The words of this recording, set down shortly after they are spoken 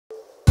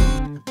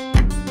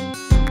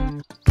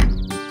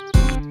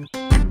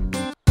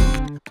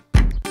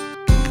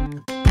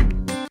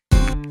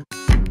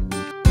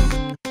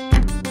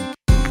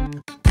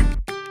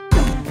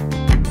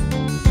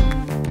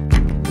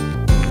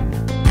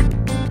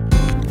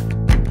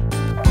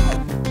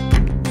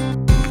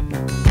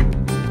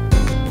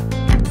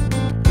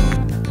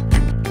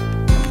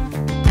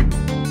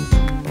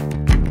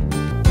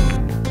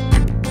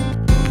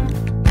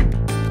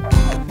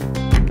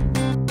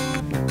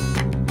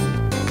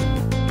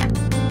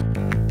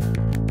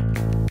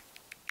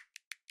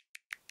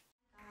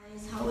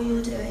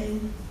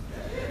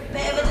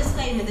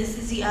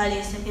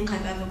earliest I think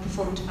I've ever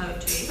performed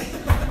poetry.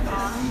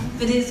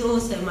 But it's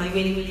awesome, I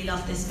really, really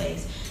love this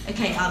space.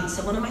 Okay,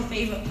 so one of my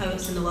favourite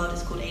poets in the world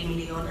is called Amy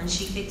Leon, and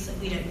she thinks that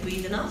we don't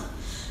breathe enough.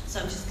 So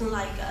I'm just gonna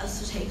like get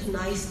us to take a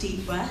nice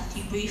deep breath.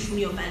 You breathe from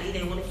your belly,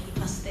 they want to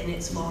keep us thin,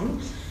 it's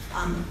wrong.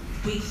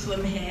 Breathe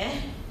from here,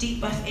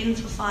 deep breath in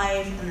for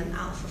 5 and then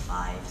out for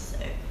 5. So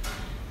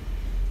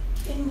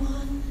in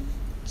 1,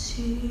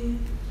 2,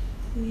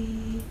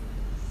 3,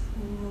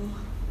 4,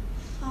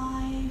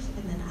 5,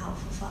 and then out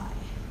for 5.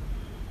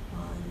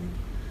 1,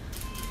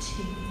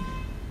 2,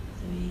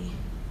 3,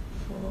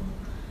 4,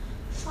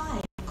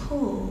 5.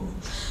 Cool.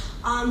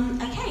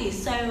 Okay,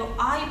 so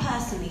I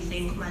personally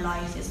think my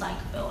life is like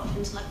built up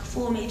into like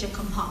 4 major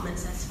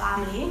compartments. There's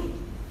family,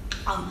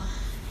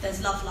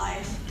 there's love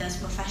life, there's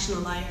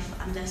professional life,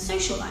 and there's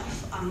social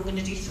life. I'm going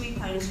to do 3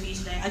 poems for you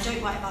today. I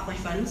don't write about my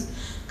friends,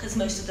 because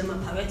most of them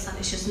are poets, and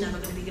it's just never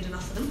going to be good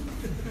enough for them.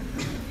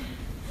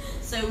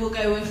 So we'll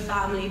go with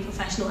family,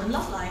 professional, and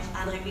love life,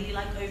 and I really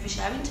like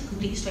oversharing to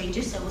complete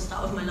strangers, so we'll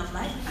start with my love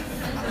life.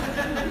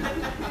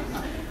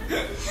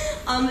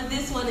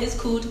 This one is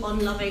called On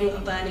Loving a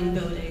Burning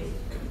Building.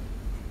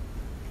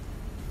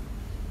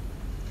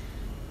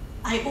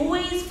 I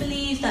always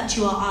believe that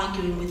you are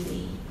arguing with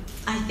me.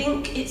 I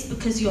think it's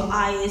because your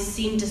eyes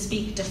seem to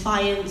speak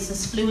defiance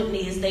as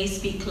fluently as they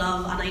speak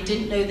love, and I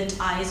didn't know that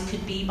eyes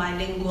could be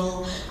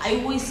bilingual. I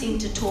always seem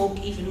to talk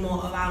even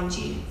more around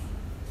you.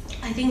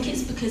 I think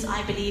it's because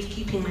I believe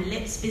keeping my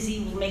lips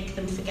busy will make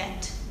them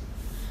forget.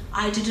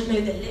 I didn't know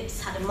that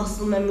lips had a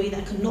muscle memory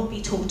that could not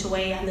be talked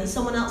away, and that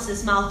someone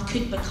else's mouth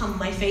could become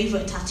my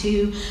favourite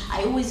tattoo.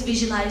 I always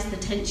visualise the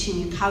tension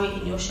you carry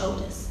in your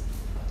shoulders.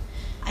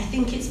 I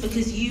think it's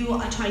because you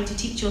are trying to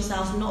teach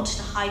yourself not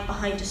to hide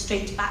behind a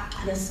straight back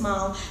and a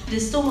smile, but are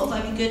still not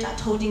very good at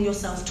holding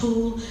yourself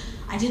tall.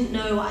 I didn't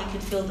know I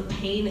could feel the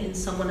pain in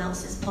someone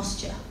else's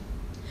posture.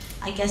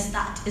 I guess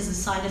that is a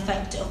side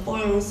effect of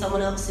borrowing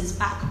someone else's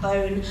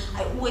backbone.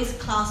 I always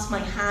clasp my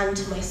hand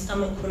to my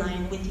stomach when I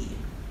am with you.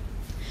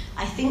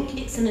 I think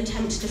it's an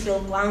attempt to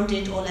feel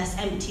grounded or less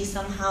empty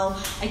somehow.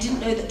 I didn't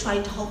know that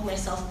trying to hold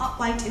myself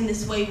upright in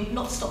this way would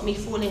not stop me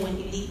falling when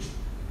you leave.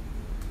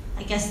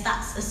 I guess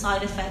that's a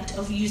side effect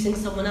of using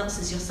someone else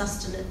as your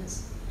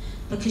sustenance.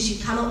 Because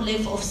you cannot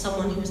live off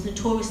someone who is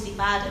notoriously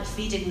bad at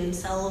feeding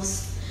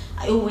themselves.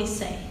 I always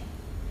say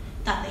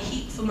that the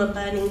heat from a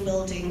burning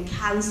building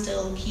can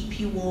still keep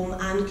you warm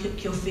and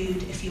cook your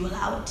food if you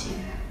allow it to.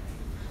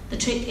 The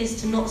trick is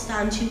to not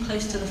stand too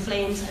close to the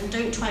flames and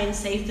don't try and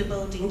save the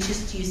building,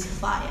 just use the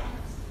fire.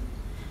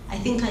 I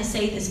think I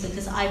say this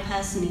because I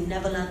personally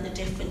never learned the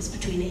difference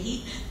between a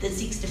heat that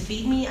seeks to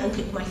feed me and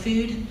cook my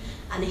food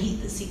and a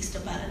heat that seeks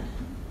to burn.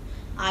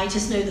 I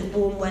just know that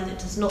warm weather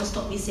does not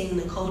stop me seeing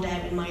the cold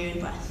air in my own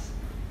breath,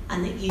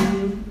 and that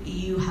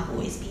you have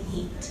always been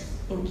heat.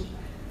 Thank you.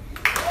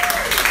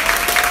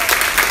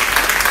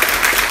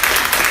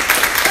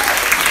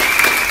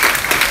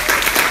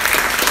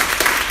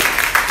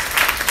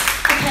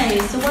 Okay,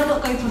 so why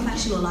not go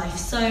professional life?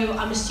 So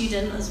I'm a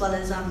student as well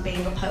as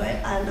being a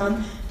poet,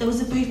 and there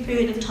was a brief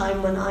period of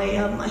time when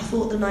I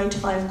thought the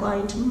 9-to-5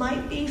 grind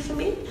might be for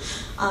me.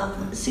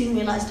 Soon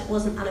realised it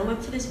wasn't, and I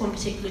went for this one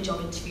particular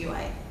job interview,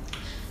 right?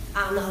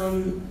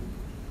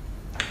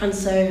 And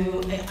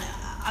so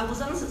I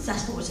was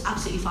unsuccessful, which is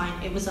absolutely fine.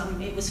 It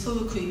was for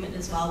recruitment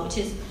as well, which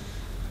is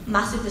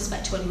massive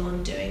respect to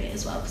anyone doing it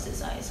as well, because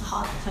it's a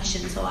hard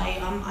profession. So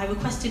I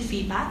requested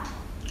feedback,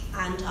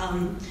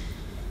 and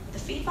the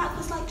feedback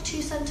was like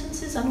 2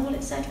 sentences, and all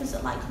it said was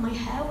that like my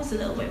hair was a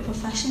little bit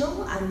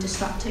professional and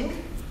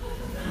distracting.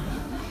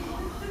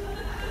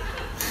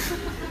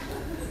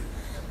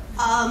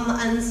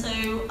 And so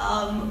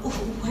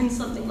when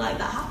something like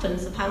that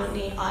happens,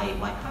 apparently I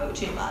write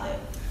poetry about it.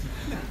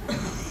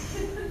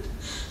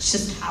 It's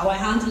just how I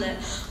handle it.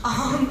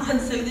 And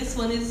so this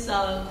one is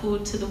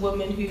called To the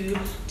Woman Who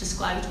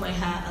Described My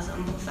Hair as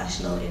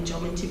Unprofessional in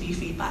Job Interview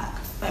Feedback.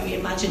 Very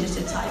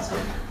imaginative title.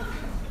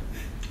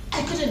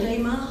 I couldn't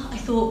name her, I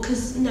thought,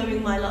 because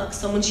knowing my luck,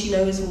 someone she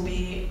knows will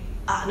be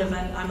at an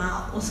event I'm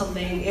at or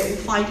something, it will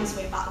find its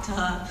way back to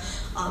her.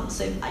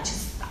 So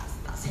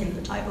that's him,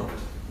 the title.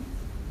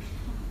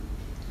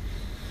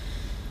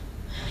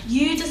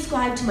 You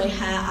described my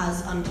hair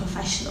as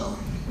unprofessional.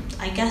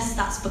 I guess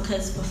that's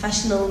because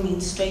professional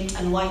means straight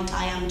and white.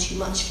 I am too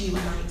much for you,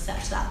 and I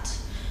accept that.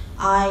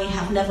 I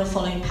have never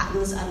followed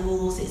patterns and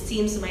rules. It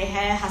seems my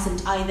hair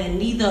hasn't either.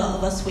 Neither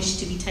of us wish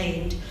to be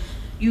tamed.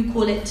 You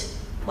call it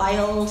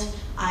wild,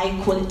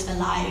 I call it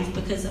alive,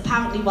 because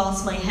apparently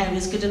whilst my hair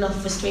is good enough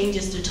for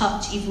strangers to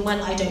touch, even when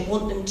I don't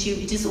want them to,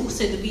 it is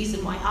also the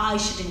reason why I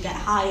shouldn't get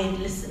high and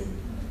listen.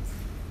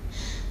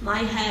 My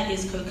hair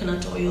is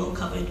coconut oil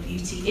covered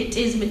beauty. It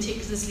is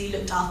meticulously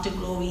looked after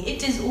glory.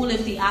 It is all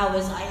of the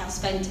hours I have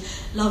spent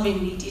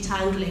lovingly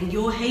detangling.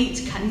 Your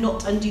hate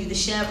cannot undo the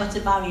shea butter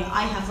barrier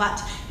I have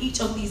wrapped each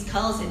of these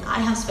curls in. I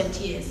have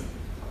spent years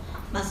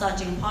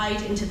massaging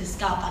pride into the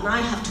scalp, and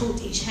I have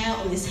taught each hair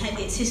on this head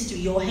its history.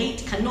 Your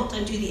hate cannot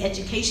undo the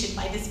education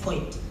by this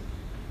point.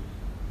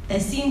 There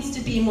seems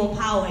to be more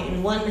power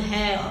in one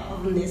hair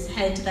on this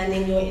head than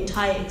in your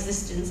entire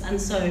existence,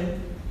 and so,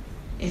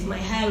 if my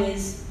hair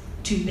is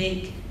too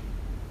big,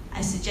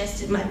 I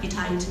suggest it might be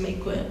time to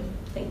make room.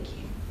 Thank you.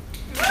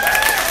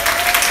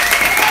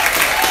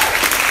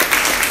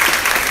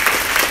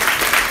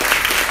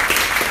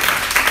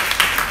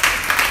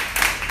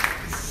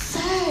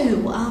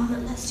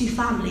 Let's do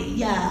family.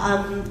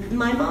 Yeah,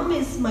 my mum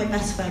is my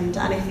best friend,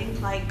 and I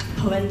think like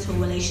parental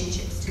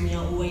relationships to me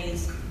are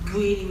always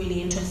really,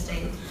 really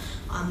interesting,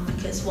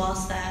 because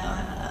whilst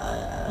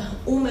they're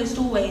almost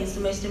always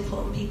the most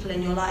important people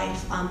in your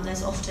life,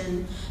 there's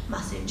often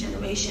massive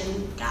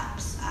generation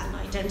gaps and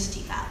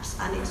identity gaps,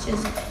 and it's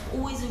just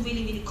always a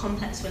really, really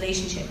complex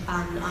relationship,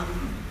 and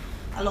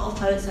a lot of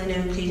parents I know,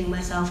 including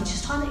myself, are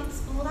just trying to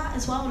explore that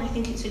as well, and I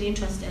think it's really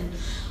interesting.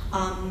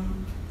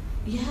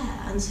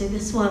 Yeah, and so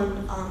this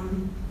one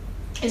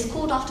is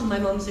called after my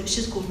mum, so it's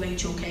just called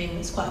Rachel Came.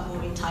 It's quite a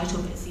boring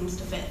title, but it seems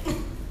to fit.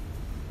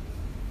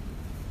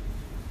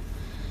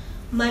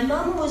 My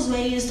mum was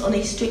raised on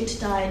a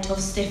strict diet of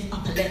stiff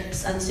upper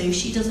lips, and so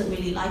she doesn't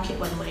really like it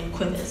when mine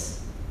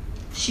quivers.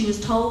 She was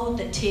told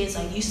that tears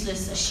are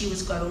useless as she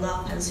was growing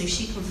up, and so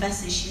she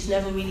confesses she's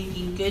never really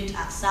been good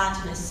at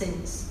sadness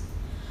since.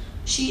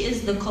 She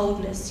is the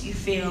coldness you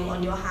feel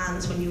on your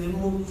hands when you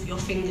remove your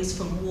fingers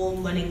from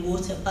warm running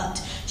water, but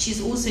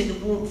she's also the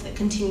warmth that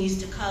continues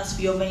to curse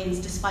for your veins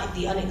despite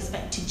the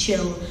unexpected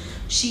chill.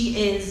 She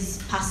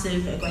is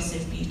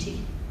passive-aggressive beauty.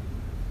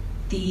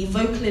 The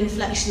vocal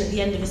inflection at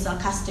the end of a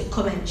sarcastic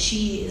comment,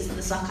 she is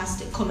the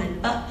sarcastic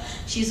comment, but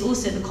she's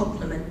also the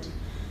compliment.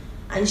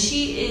 And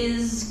she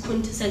is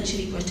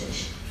quintessentially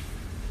British,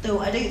 though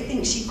I don't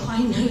think she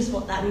quite knows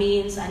what that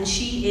means, and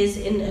she is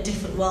in a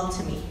different world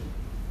to me.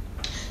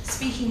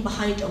 Speaking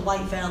behind a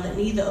white veil that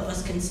neither of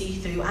us can see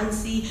through, and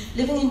see,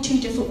 living in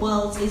two different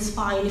worlds is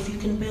fine if you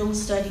can build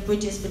sturdy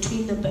bridges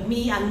between them, but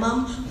me and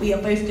Mum, we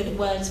are both good at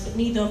words, but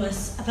neither of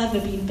us have ever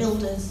been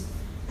builders.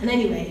 And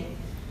anyway,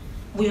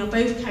 we are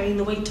both carrying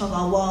the weight of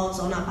our worlds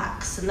on our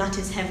backs, and that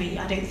is heavy.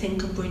 I don't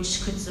think a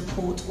bridge could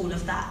support all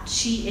of that.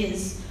 She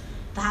is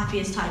the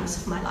happiest times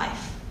of my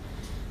life.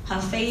 Her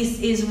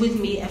face is with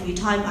me every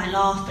time I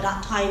laugh, but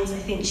at times I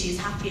think she is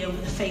happier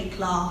with a fake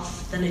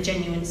laugh than a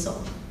genuine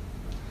sob.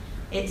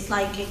 It's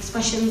like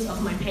expressions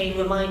of my pain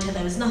remind her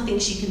there is nothing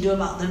she can do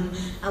about them,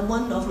 and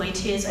one of my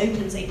tears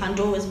opens a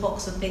Pandora's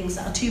box of things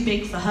that are too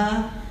big for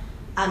her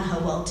and her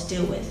world to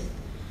deal with.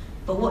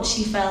 But what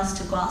she fails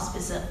to grasp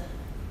is that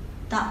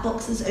that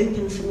box is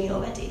open for me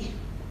already.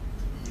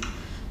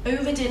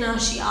 Over dinner,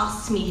 she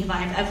asks me if I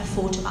have ever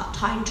thought about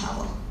time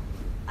travel.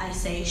 I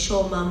say,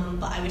 sure, Mum,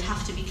 but I would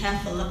have to be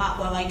careful about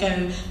where I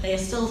go. They are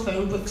still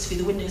throwing bricks through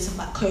the windows of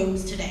back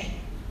homes today.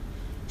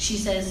 She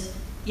says,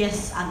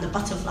 yes, and the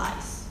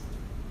butterflies.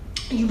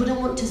 You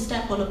wouldn't want to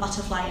step on a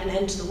butterfly and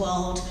enter the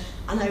world,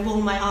 and I roll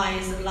my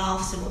eyes and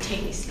laugh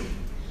simultaneously.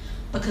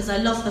 Because I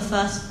love the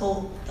fact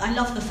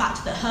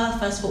that her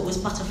first thought was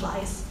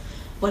butterflies,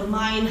 when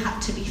mine had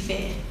to be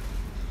fear.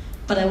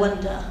 But I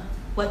wonder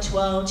which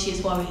world she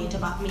is worried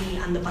about me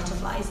and the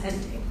butterflies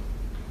ending.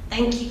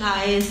 Thank you,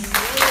 guys.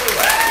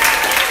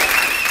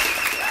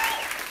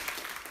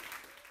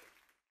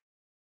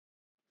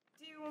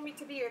 Do you want me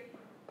to be your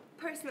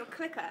personal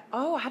clicker?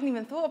 Oh, I hadn't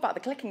even thought about the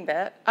clicking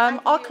bit.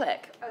 I'll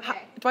click.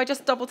 Okay. Do I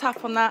just double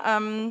tap on that?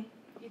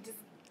 You just...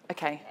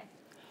 Okay.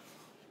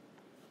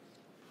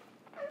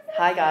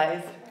 Hi,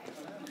 guys.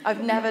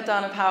 I've never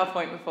done a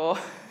PowerPoint before.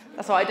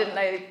 That's why I didn't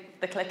know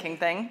the clicking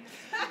thing.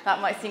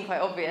 That might seem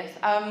quite obvious.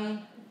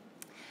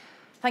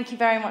 Thank you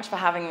very much for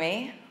having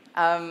me.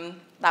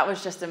 That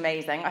was just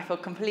amazing. I feel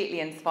completely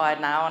inspired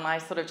now, and I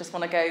sort of just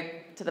want to go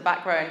to the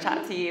back row and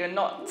chat to you and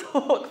not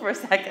talk for a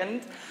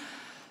second.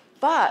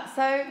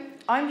 So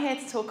I'm here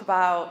to talk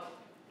about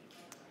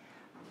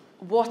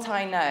what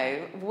I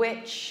know,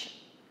 which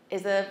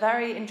is a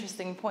very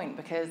interesting point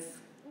because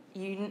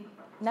you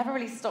never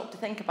really stop to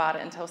think about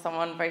it until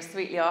someone very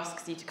sweetly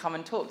asks you to come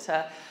and talk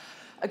to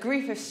a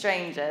group of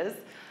strangers.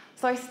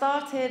 So I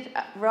started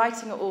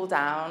writing it all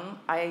down.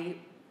 I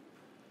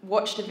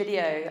watched a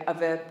video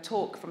of a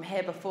talk from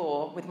here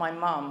before with my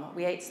mum.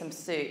 We ate some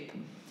soup.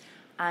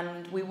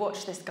 And we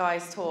watched this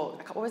guy's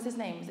talk. What was his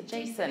name? Was it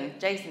Jason?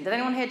 Jason. Did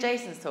anyone hear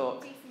Jason's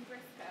talk? Jason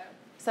Briscoe.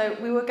 So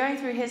we were going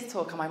through his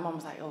talk, and my mum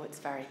was like, oh, it's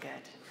very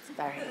good.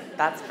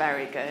 That's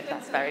very good.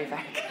 That's very,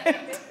 very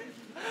good.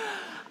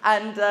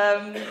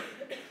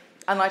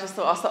 And I just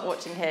thought I'll stop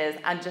watching his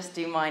and just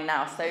do mine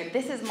now. So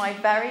this is my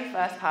very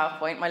first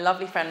PowerPoint. My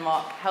lovely friend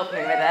Mark helped me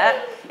with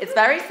it. It's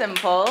very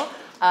simple.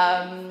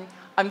 I'm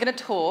going to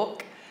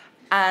talk,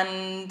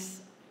 and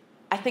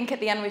I think at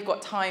the end we've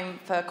got time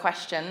for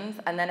questions,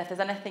 and then if there's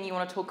anything you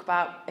want to talk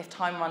about if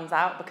time runs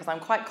out, because I'm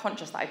quite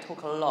conscious that I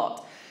talk a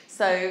lot.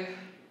 So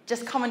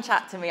just come and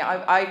chat to me.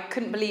 I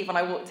couldn't believe when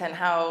I walked in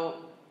how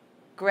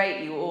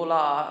great you all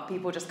are,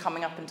 people just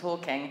coming up and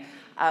talking.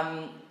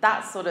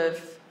 That's sort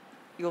of,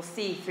 you'll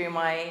see through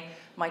my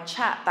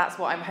chat, that's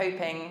what I'm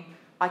hoping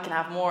I can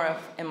have more of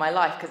in my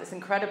life, because it's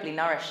incredibly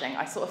nourishing.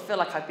 I sort of feel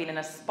like I've been in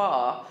a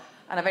spa,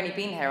 and I've only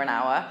been here an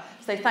hour.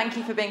 So thank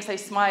you for being so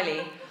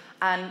smiley.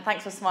 And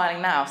thanks for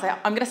smiling now. So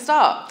I'm going to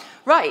start.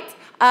 Right.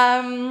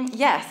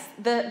 Yes,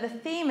 the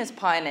theme is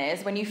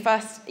pioneers. When you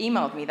first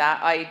emailed me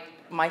that,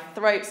 my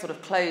throat sort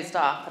of closed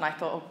up, and I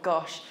thought, oh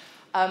gosh.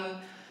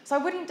 So I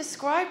wouldn't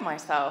describe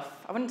myself.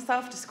 I wouldn't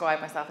self-describe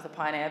myself as a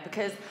pioneer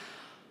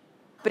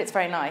but it's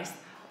very nice.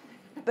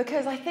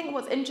 Because I think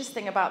what's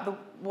interesting about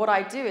what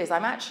I do is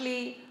I'm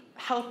actually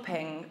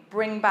helping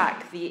bring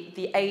back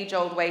the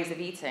age-old ways of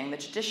eating, the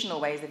traditional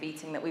ways of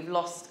eating that we've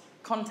lost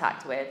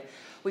contact with.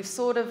 We've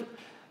sort of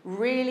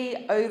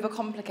really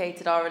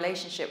overcomplicated our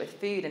relationship with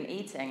food and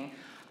eating.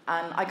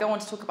 And I go on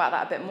to talk about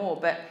that a bit more,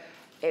 but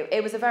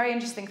it was a very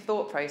interesting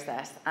thought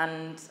process.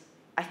 And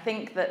I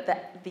think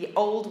that the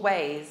old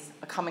ways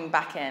are coming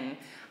back in.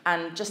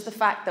 And just the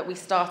fact that we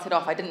started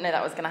off, I didn't know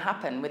that was going to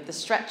happen, with the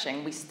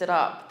stretching. We stood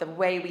up, the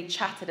way we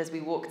chatted as we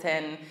walked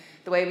in,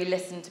 the way we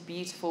listened to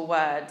beautiful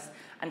words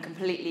and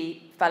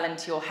completely fell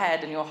into your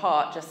head and your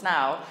heart just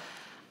now.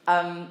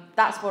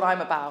 That's what I'm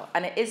about.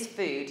 And it is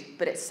food,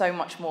 but it's so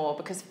much more,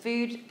 because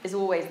food is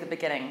always the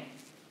beginning.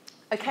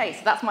 Okay,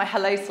 so that's my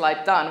hello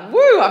slide done.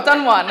 Woo, I've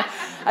done one.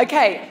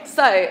 Okay,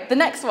 so the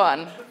next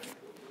one.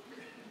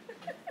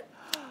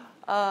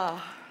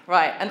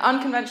 Right, an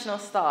unconventional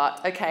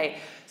start. Okay,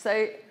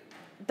 so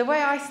the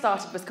way I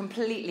started was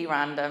completely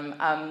random.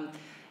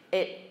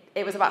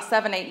 It was about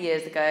 7-8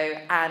 years ago,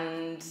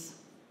 and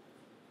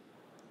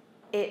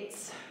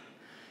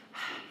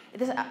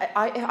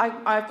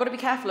I've got to be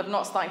careful of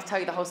not starting to tell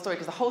you the whole story,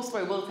 because the whole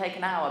story will take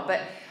an hour,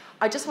 but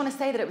I just want to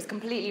say that it was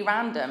completely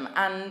random.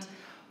 And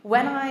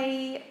when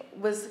I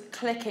was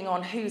clicking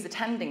on who's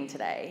attending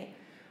today,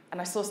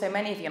 and I saw so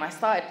many of you, and I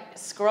started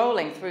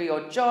scrolling through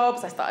your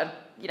jobs, I started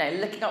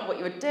looking up what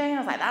you were doing. I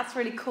was like, that's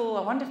really cool.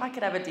 I wonder if I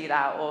could ever do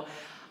that. Or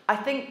I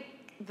think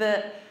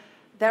that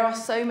there are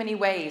so many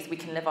ways we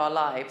can live our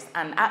lives.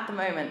 And at the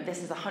moment,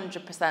 this is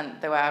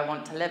 100% the way I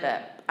want to live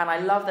it. And I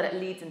love that it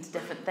leads into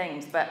different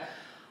things. But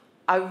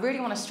I really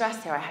want to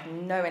stress here, I had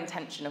no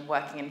intention of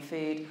working in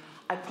food.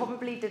 I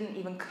probably didn't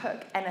even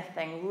cook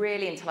anything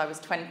really until I was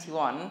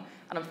 21.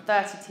 And I'm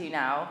 32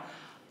 now.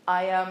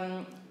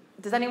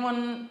 Does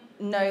anyone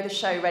know the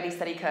show Ready,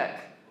 Steady, Cook?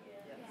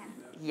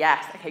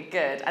 Yes, okay,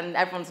 good. And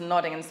everyone's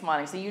nodding and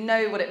smiling, so you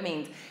know what it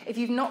means. If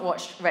you've not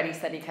watched Ready,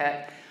 Steady,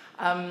 Cook,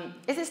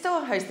 is it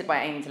still hosted by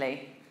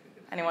Hemsley?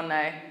 Anyone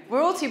know?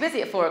 We're all too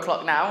busy at 4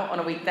 o'clock now on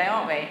a weekday,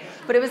 aren't we?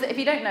 But if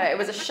you don't know, it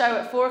was a show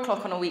at 4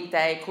 o'clock on a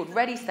weekday called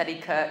Ready, Steady,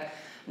 Cook,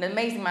 an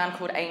amazing man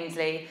called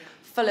Hemsley,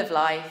 full of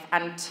life,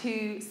 and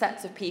 2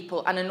 sets of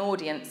people and an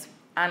audience.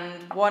 And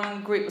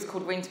one group was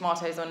called Green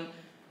Tomatoes and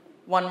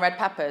 1 Red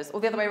Peppers, or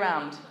the other way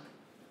around.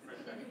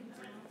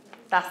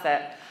 That's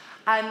it.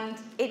 And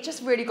it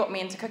just really got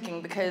me into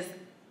cooking because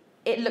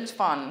it looked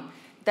fun.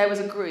 There was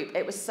a group,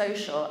 it was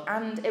social,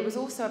 and it was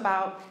also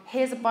about,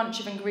 here's a bunch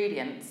of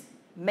ingredients,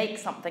 make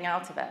something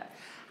out of it.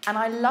 And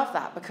I love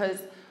that because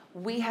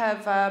we've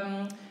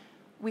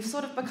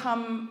sort of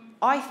become,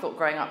 I thought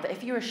growing up that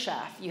if you're a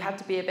chef, you had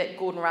to be a bit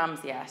Gordon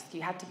Ramsay-esque.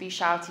 You had to be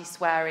shouty,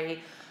 sweary,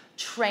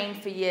 train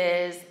for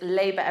years,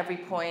 labour every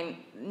point,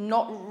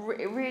 not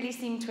really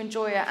seem to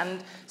enjoy it,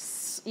 and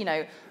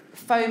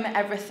foam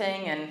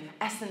everything and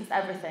essence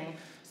everything.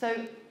 So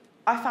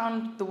I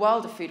found the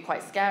world of food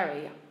quite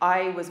scary.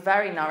 I was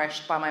very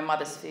nourished by my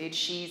mother's food.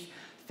 She's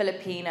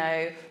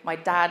Filipino. My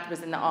dad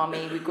was in the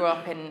army. We grew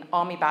up in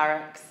army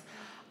barracks.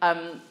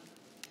 And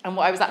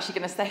what I was actually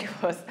going to say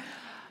was,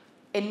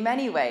 in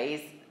many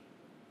ways,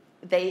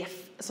 they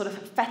sort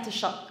of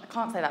fetishized, I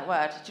can't say that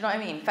word, do you know what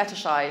I mean?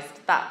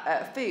 Fetishized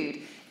that food,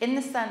 in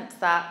the sense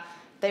that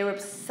they were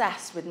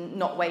obsessed with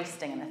not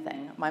wasting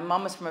anything. My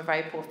mum was from a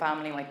very poor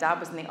family. My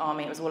dad was in the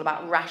army. It was all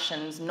about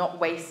rations, not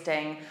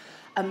wasting,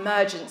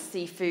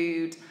 emergency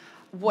food.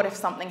 What if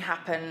something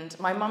happened?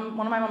 One of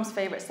my mum's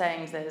favourite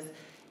sayings is,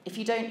 if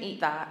you don't eat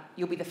that,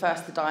 you'll be the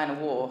first to die in a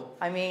war.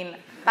 I mean,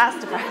 that's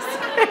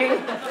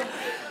depressing.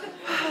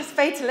 It's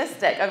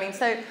fatalistic. I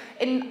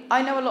mean,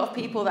 I know a lot of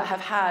people that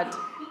have had,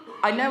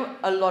 I know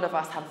a lot of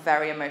us have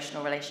very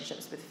emotional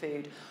relationships with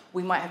food.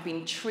 We might have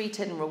been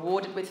treated and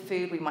rewarded with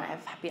food. We might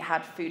have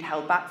had food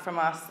held back from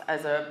us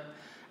as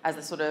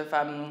a sort of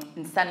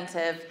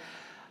incentive.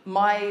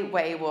 My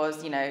way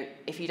was,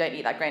 if you don't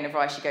eat that grain of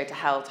rice, you go to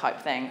hell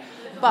type thing.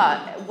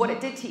 But what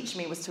it did teach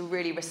me was to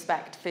really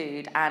respect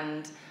food.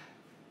 And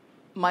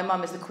my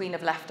mum is the queen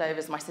of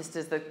leftovers. My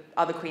sister's the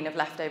other queen of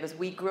leftovers.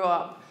 We grew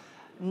up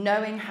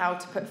knowing how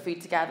to put food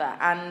together.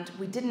 And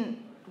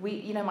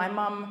my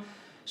mum,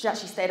 she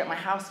actually stayed at my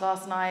house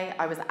last night.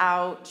 I was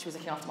out. She was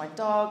looking after my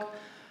dog.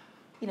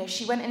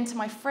 She went into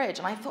my fridge,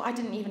 and I thought I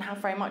didn't even have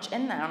very much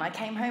in there. And I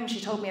came home, she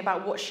told me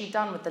about what she'd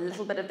done with the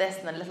little bit of this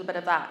and the little bit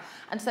of that.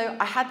 And so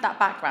I had that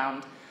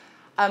background.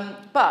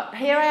 But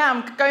here I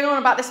am, going on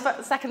about this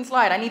second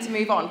slide. I need to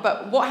move on.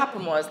 But what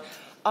happened was,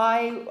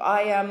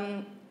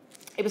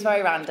 it was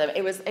very random.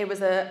 It was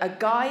a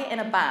guy in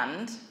a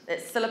band,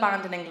 it's still a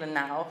band in England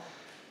now,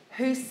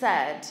 who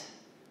found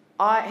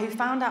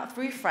out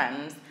through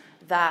friends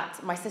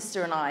that my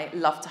sister and I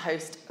love to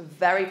host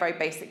very, very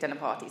basic dinner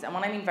parties. And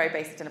when I mean very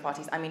basic dinner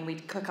parties, I mean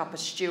we'd cook up a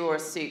stew or a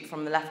soup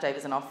from the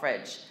leftovers in our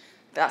fridge.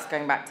 That's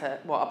going back to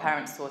what our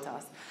parents taught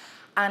us.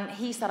 And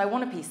he said, I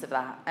want a piece of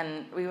that.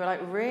 And we were like,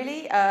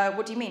 really?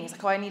 What do you mean? He's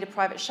like, oh, I need a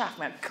private chef.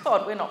 I went,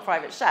 God, we're not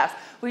private chefs.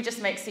 We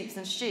just make soups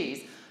and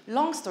stews.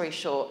 Long story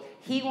short,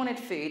 he wanted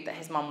food that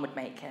his mum would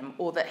make him,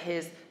 or that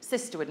his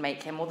sister would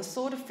make him, or the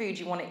sort of food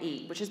you want to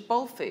eat, which is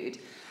bowl food.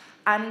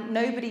 And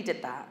nobody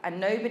did that. And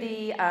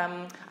nobody,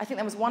 I think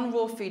there was one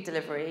raw food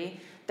delivery.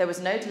 There was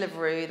no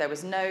Deliveroo. There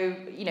was no,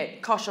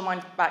 cast your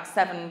mind back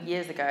 7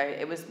 years ago.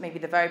 It was maybe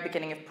the very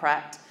beginning of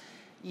Pret.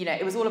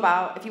 It was all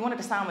about, if you wanted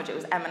a sandwich, it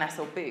was M&S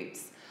or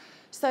Boots.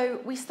 So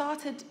we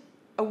started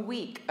a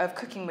week of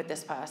cooking with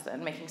this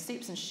person, making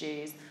soups and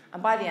stews,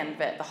 and by the end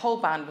of it, the whole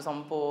band was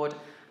on board,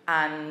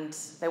 and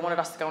they wanted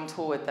us to go on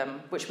tour with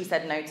them, which we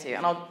said no to.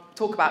 And I'll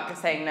talk about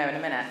saying no in a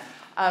minute.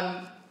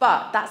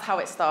 But that's how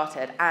it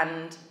started,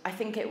 and I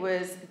think it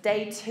was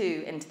day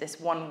 2 into this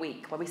 1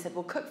 week where we said,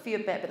 we'll cook for you a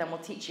bit, but then we'll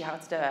teach you how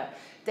to do it.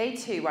 Day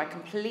 2, where I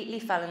completely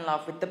fell in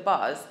love with the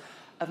buzz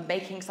of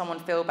making someone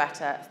feel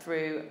better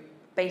through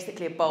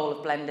basically a bowl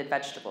of blended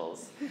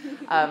vegetables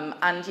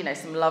and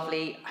some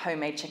lovely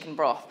homemade chicken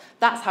broth.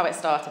 That's how it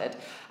started.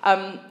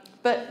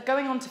 But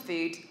going on to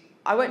food,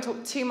 I won't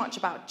talk too much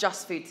about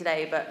just food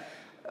today, but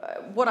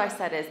what I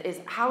said is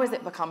how has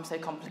it become so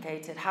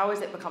complicated? How has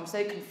it become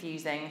so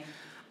confusing?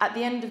 At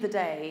the end of the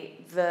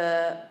day,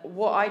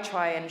 what I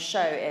try and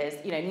show is,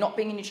 not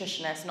being a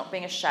nutritionist, not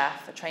being a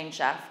chef, a trained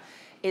chef,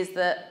 is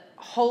that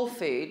whole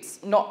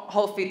foods, not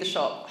Whole Food the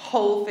shop,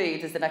 whole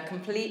foods as in a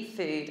complete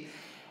food,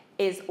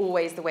 is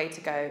always the way to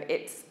go.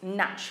 It's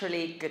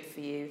naturally good for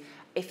you.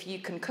 If you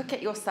can cook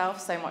it yourself,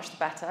 so much the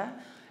better.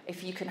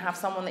 If you can have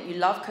someone that you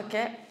love cook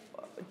it,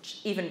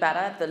 even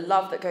better. The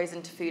love that goes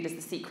into food is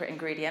the secret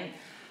ingredient.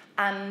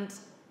 And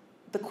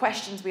the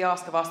questions we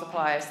ask of our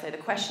suppliers, so the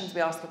questions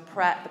we ask of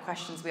Pret, the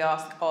questions we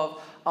ask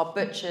of our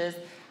butchers,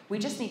 we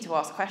just need to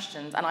ask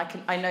questions. And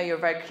I know you're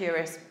a very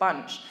curious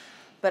bunch,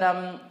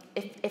 but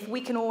if we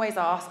can always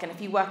ask, and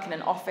if you work in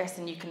an office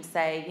and you can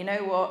say, you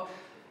know what,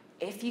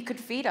 if you could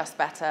feed us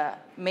better,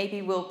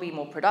 maybe we'll be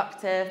more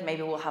productive,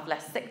 maybe we'll have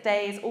less sick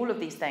days, all of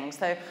these things.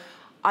 So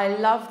I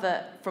love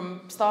that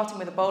from starting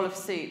with a bowl of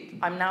soup,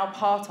 I'm now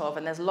part of,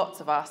 and there's lots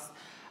of us,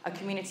 a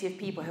community of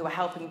people who are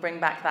helping bring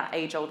back that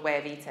age-old way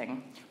of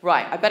eating.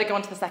 Right, I better go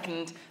on to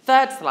the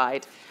third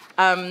slide.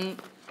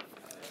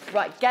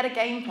 Right, get a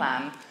game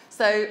plan.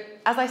 So,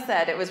 as I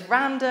said, it was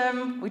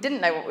random. We didn't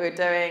know what we were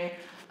doing.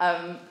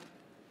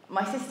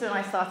 My sister and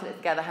I started it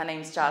together. Her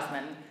name's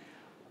Jasmine.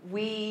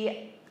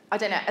 I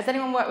don't know, has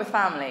anyone worked with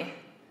family?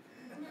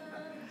 No.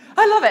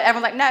 I love it.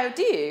 Everyone's like, no,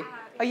 do you?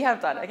 Oh, you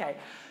have done, okay.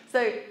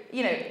 So,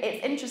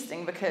 it's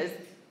interesting because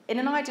in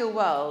an ideal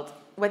world,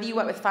 whether you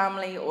work with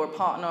family or a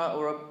partner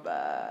or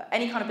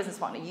any kind of business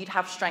partner, you'd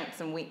have strengths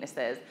and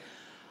weaknesses.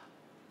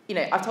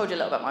 I've told you a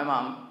little about my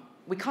mum.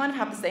 We kind of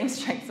have the same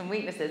strengths and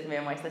weaknesses, me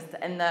and my sister,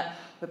 in that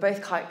we're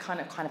both kind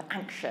of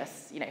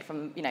anxious,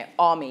 from,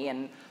 army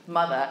and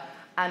mother.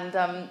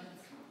 And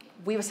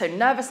we were so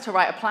nervous to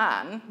write a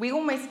plan.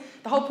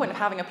 The whole point of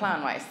having a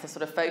plan, right, is to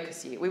sort of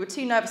focus you. We were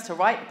too nervous to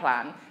write the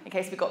plan in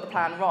case we got the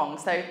plan wrong.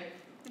 So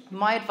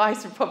my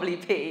advice would probably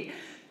be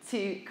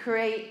to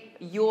create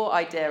your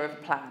idea of a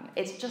plan.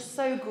 It's just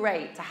so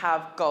great to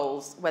have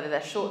goals, whether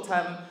they're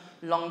short-term,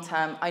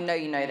 long-term. I know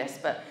you know this,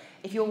 but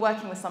if you're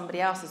working with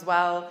somebody else as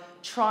well,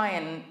 try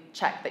and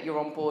check that you're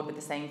on board with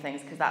the same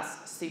things, because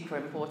that's super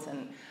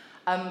important.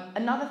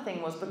 Another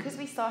thing was, because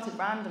we started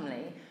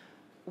randomly,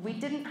 we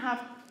didn't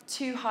have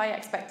too high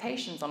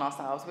expectations on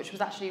ourselves, which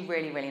was actually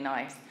really, really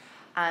nice.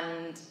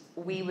 And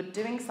we were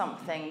doing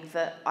something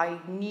that I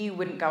knew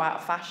wouldn't go out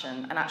of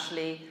fashion. And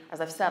actually,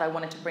 as I've said, I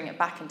wanted to bring it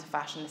back into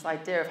fashion, this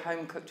idea of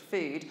home-cooked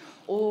food,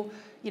 or,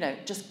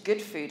 just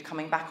good food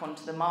coming back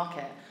onto the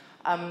market.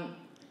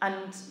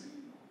 And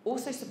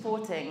also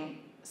supporting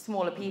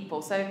smaller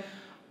people. So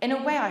in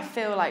a way, I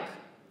feel like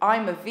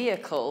I'm a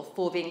vehicle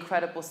for the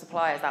incredible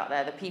suppliers out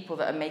there, the people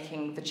that are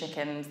making the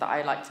chickens that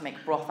I like to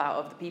make broth out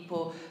of, the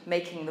people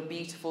making the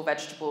beautiful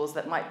vegetables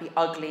that might be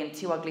ugly and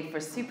too ugly for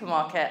a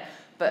supermarket,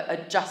 but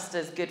are just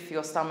as good for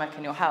your stomach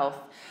and your health.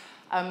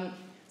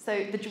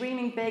 So the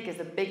dreaming big is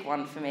a big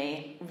one for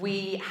me.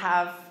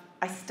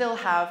 I still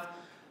have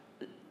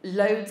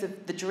loads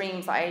of the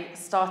dreams that I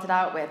started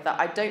out with that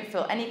I don't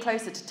feel any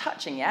closer to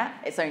touching yet.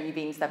 It's only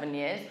been 7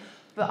 years.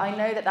 But I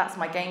know that that's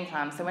my game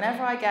plan. So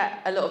whenever I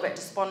get a little bit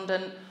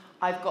despondent,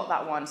 I've got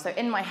that one. So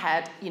in my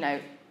head,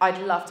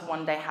 I'd love to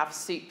one day have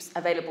soups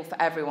available for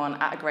everyone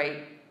at a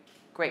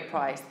great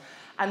price.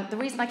 And the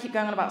reason I keep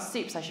going on about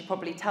soups, I should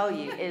probably tell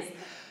you, is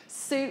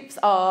soups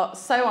are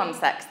so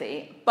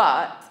unsexy,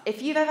 but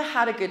if you've ever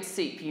had a good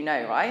soup,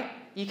 right?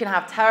 You can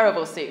have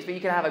terrible soups, but you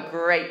can have a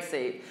great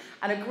soup.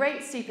 And a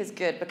great soup is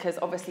good because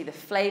obviously the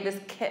flavors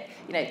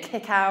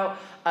kick out,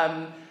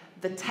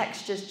 the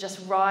texture's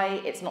just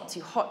right, it's not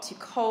too hot, too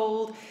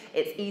cold,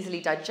 it's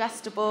easily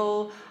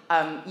digestible.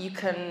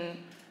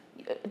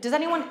 Does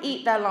anyone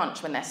eat their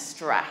lunch when they're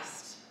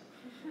stressed?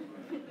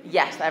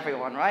 Yes,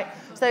 everyone, right?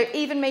 So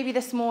even maybe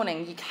this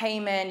morning, you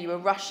came in, you were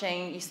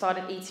rushing, you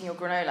started eating your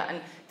granola,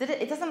 and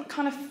it doesn't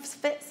kind of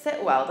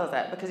sit well, does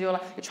it? Because you're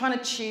trying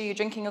to chew, you're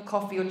drinking your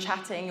coffee, you're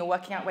chatting, you're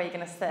working out where you're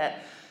going to sit.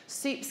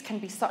 Soups can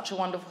be such a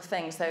wonderful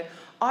thing. So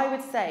I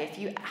would say if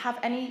you have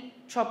any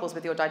troubles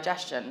with your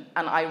digestion,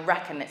 and I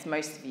reckon it's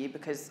most of you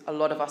because a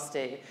lot of us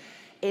do,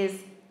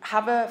 is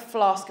have a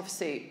flask of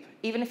soup,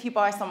 even if you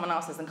buy someone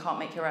else's and can't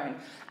make your own,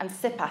 and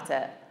sip at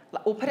it.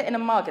 Or put it in a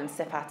mug and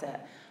sip at it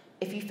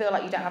if you feel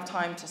like you don't have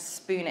time to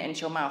spoon it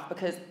into your mouth,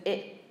 because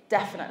it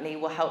definitely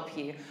will help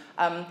you.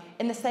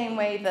 In the same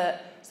way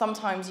that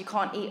sometimes you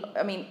can't eat,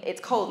 I mean, it's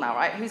cold now,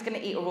 right? Who's going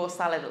to eat a raw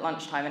salad at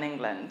lunchtime in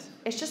England?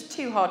 It's just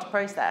too hard to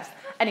process.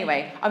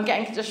 Anyway, I'm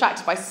getting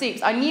distracted by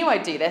soups. I knew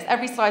I'd do this.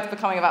 Every slide's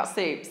becoming about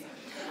soups.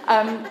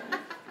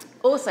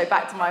 Also,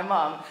 back to my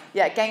mum.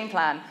 Yeah, game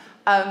plan.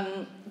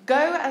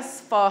 Go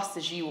as fast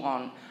as you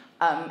want,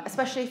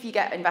 especially if you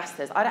get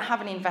investors. I don't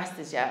have any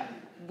investors yet.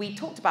 We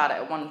talked about it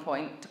at one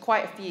point to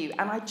quite a few,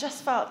 and I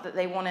just felt that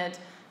they wanted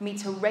me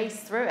to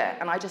race through it,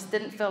 and I just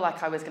didn't feel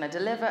like I was going to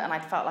deliver, and I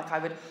felt like I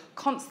would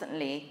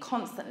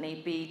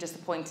constantly be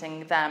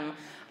disappointing them,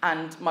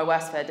 and my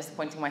worst fear,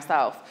 disappointing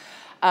myself.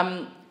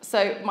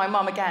 So my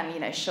mum,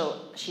 again,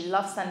 she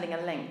loves sending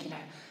a link.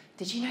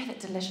 Did you know that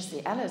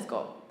Deliciously Ella's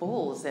got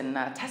balls in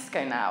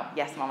Tesco now?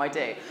 Yes, Mum, I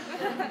do.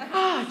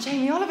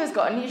 Jamie Oliver's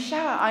got a new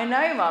shower. I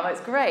know, Mum,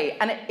 it's great.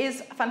 And it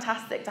is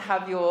fantastic to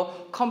have your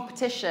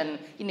competition.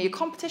 Your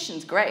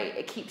competition's great.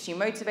 It keeps you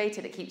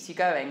motivated, it keeps you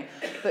going.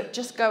 But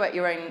just go at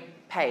your own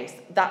pace.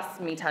 That's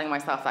me telling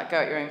myself that, go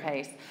at your own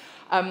pace.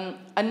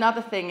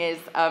 Another thing is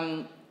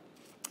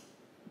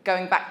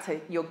going back to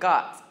your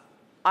gut.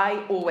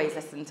 I always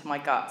listen to my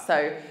gut.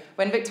 So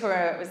when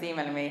Victoria was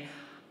emailing me,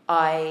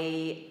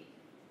 I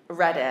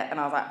read it and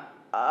I was like,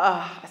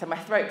 I said my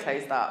throat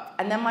closed up,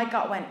 and then my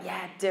gut went,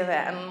 yeah, do it,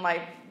 and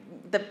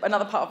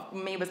another part of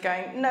me was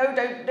going, no,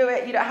 don't do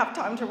it, you don't have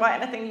time to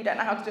write anything, you don't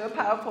know how to do a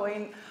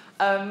PowerPoint,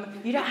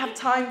 you don't have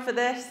time for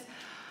this.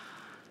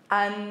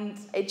 And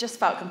it just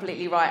felt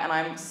completely right, and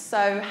I'm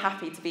so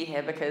happy to be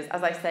here because,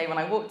 as I say, when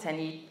I walked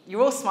in,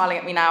 you're all smiling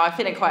at me now, I'm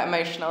feeling quite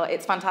emotional,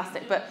 it's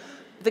fantastic, but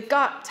the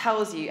gut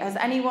tells you. Has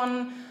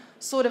anyone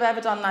sort of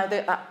ever done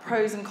that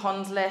pros and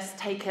cons list,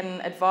 taken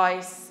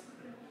advice?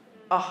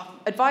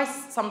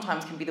 Advice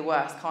sometimes can be the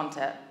worst, can't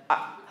it?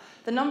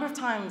 The number of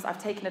times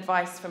I've taken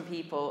advice from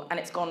people and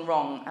it's gone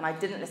wrong and I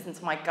didn't listen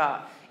to my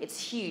gut, it's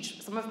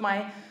huge.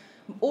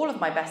 All of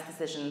my best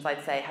decisions,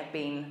 I'd say, have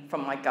been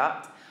from my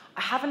gut.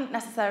 I haven't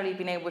necessarily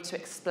been able to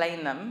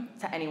explain them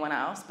to anyone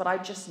else, but I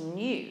just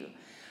knew.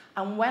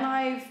 And when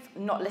I've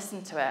not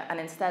listened to it and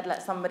instead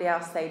let somebody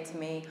else say to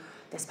me,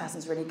 this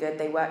person's really good,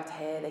 they worked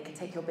here, they could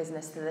take your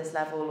business to this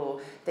level,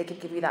 or they could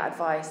give you that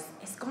advice,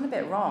 it's gone a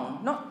bit wrong.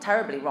 Not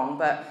terribly wrong,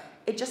 but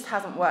it just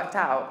hasn't worked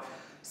out.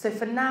 So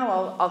for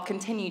now, I'll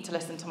continue to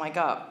listen to my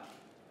gut.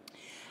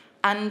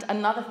 And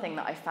another thing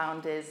that I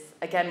found is,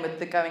 again, with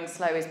the going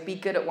slow, is be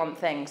good at one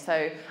thing.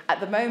 So at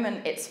the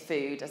moment, it's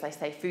food. As I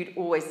say, food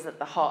always is at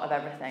the heart of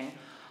everything.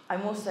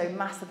 I'm also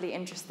massively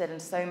interested in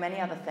so many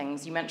other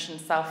things. You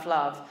mentioned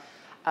self-love.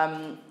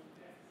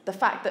 The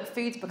fact that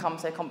food's become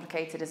so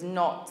complicated is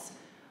not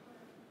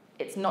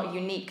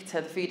unique to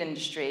the food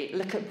industry.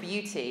 Look at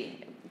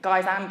beauty.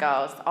 Guys and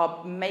girls,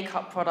 our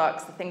makeup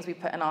products, the things we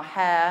put in our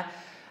hair.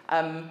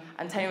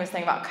 Antonio was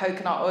saying about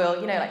coconut oil.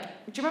 Do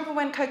you remember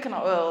when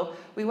coconut oil,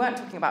 we weren't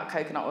talking about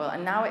coconut oil,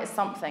 and now it is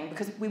something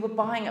because we were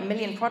buying 1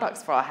 million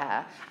products for our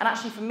hair. And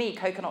actually for me,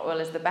 coconut oil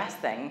is the best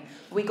thing.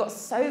 We got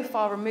so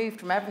far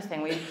removed from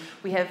everything.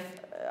 We have,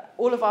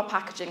 all of our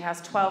packaging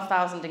has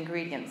 12,000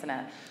 ingredients in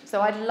it. So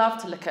I'd love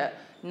to look at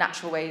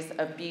natural ways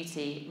of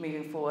beauty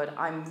moving forward.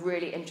 I'm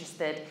really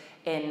interested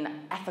in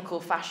ethical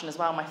fashion as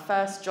well. My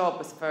first job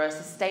was for a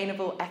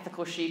sustainable,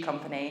 ethical shoe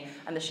company,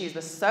 and the shoes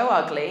were so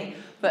ugly,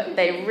 but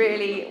they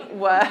really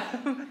were,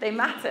 they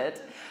mattered.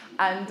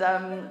 And,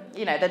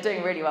 they're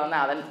doing really well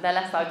now. They're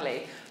less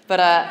ugly, but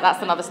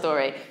that's another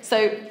story.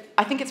 So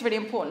I think it's really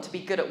important to be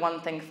good at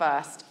one thing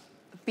first.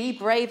 Be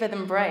braver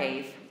than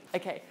brave.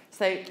 Okay,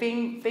 so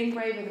being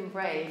braver than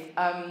brave,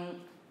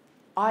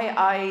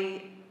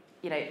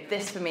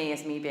 this for me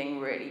is me being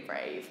really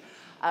brave.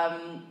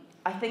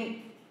 I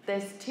think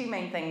there's two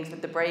main things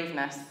with the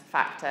braveness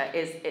factor.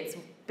 It's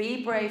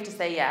be brave to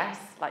say yes,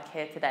 like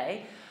here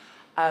today,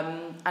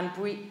 and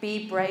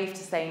be brave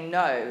to say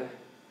no,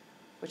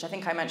 which I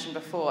think I mentioned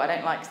before. I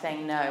don't like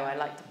saying no. I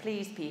like to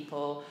please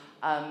people.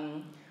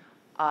 I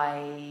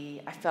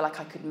feel like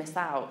I could miss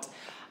out.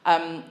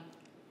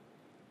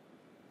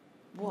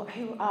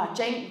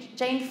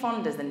 Jane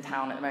Fonda's in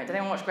town at the moment. Did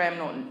anyone watch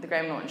the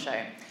Graham Norton show?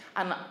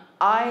 And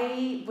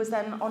I was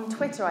then on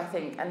Twitter, I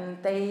think, and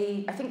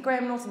I think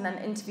Graham Norton then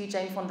interviewed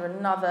Jane Fonda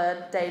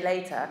another day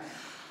later,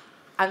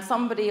 and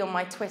somebody on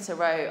my Twitter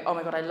wrote, oh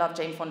my God, I love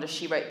Jane Fonda,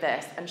 she wrote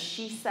this, and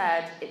she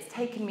said, it's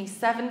taken me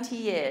 70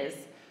 years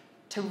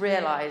to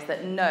realise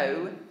that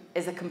no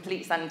is a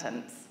complete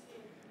sentence.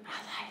 I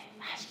was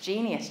like, that's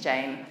genius,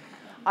 Jane.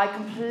 I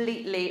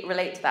completely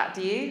relate to that.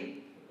 Do you?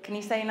 Can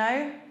you say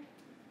no?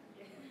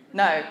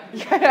 No.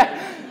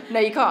 No,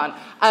 you can't.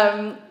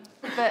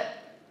 But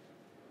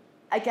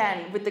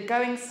again, with the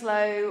going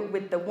slow,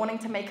 with the wanting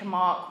to make a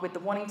mark, with the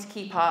wanting to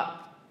keep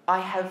up, I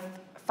have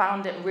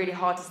found it really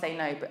hard to say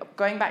no. But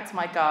going back to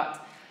my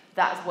gut,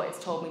 that's what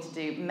it's told me to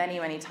do many,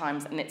 many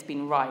times, and it's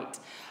been right.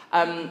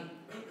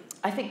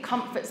 I think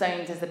comfort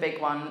zones is a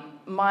big one.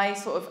 My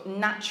sort of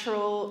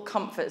natural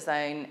comfort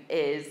zone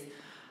is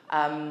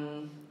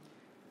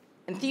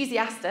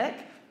enthusiastic,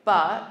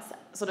 but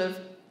sort of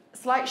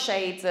slight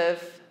shades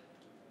of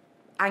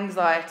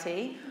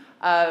anxiety,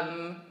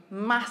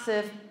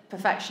 massive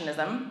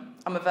perfectionism.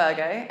 I'm a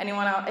Virgo.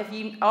 Anyone else? If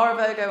you are a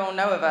Virgo or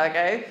know a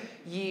Virgo,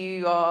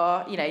 you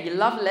are, you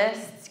love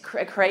lists,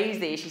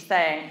 crazy, she's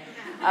saying.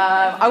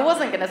 I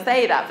wasn't going to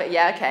say that, but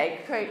yeah,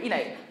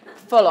 okay,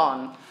 full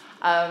on.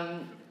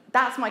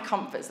 That's my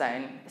comfort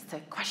zone, is to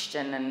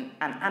question and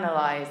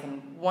analyse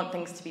and want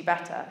things to be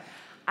better.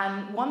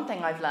 And one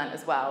thing I've learned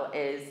as well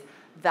is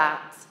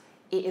that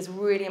it is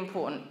really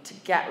important to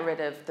get rid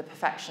of the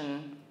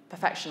perfection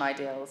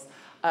ideals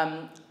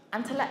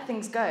and to let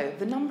things go.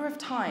 The number of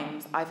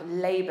times I've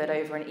laboured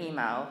over an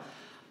email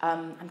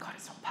and God,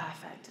 it's not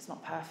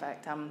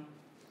perfect,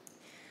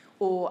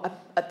 or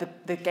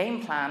the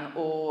game plan,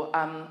 or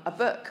a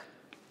book.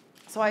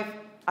 So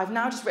I've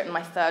now just written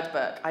my third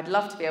book. I'd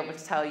love to be able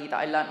to tell you that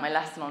I learnt my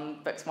lesson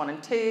on books 1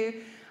 and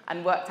 2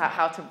 and worked out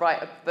how to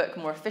write a book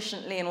more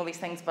efficiently and all these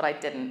things, but I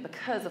didn't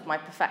because of my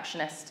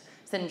perfectionist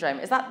syndrome.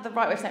 Is that the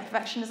right way of saying it?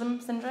 Perfectionist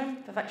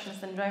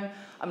syndrome?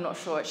 I'm not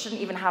sure. It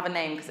shouldn't even have a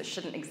name because it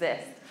shouldn't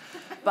exist.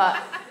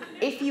 But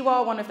if you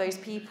are one of those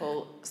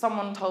people,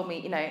 someone told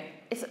me, I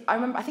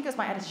think it was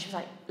my editor, she was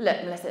like,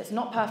 look, Melissa, it's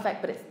not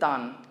perfect, but it's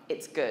done.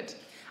 It's good.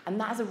 And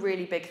that is a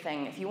really big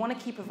thing. If you want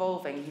to keep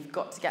evolving, you've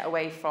got to get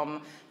away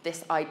from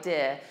this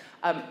idea.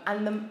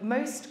 And the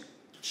most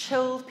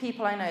chilled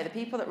people I know, the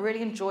people that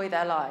really enjoy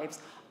their lives,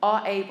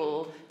 are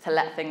able to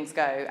let things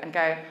go and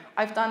go,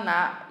 I've done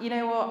that. You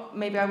know what?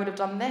 Maybe I would have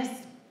done this,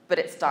 but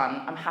it's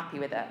done. I'm happy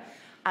with it.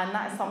 And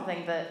that is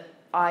something that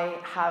I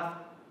have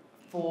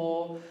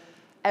for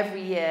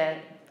every year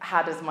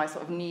had as my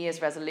sort of New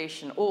Year's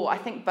resolution, or I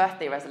think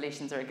birthday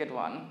resolutions are a good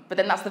one. But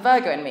then that's the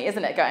Virgo in me,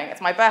 isn't it? Going, it's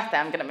my birthday,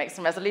 I'm going to make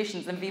some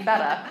resolutions and be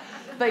better.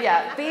 But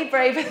yeah, be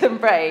braver than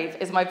brave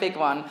is my big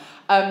one.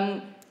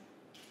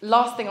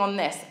 Last thing on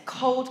this,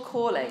 cold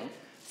calling.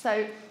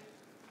 So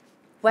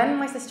when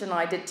my sister and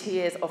I did 2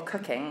 years of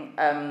cooking,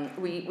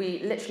 we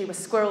literally were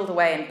squirreled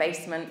away in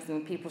basements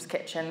and people's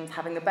kitchens,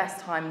 having the best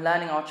time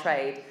learning our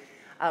trade,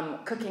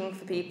 cooking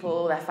for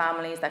people, their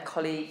families, their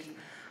colleagues.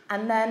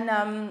 And then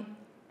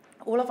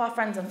all of our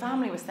friends and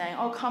family were saying,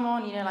 oh, come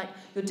on,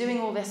 you're doing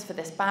all this for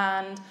this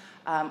band.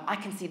 I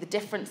can see the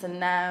difference in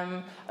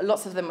them.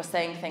 Lots of them were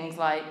saying things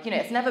like,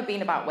 it's never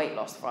been about weight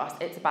loss for us.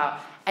 It's about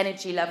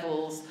energy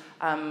levels,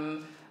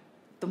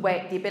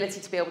 the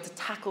ability to be able to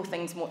tackle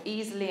things more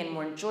easily and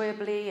more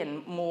enjoyably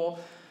and more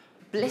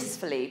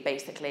blissfully,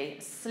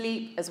 basically.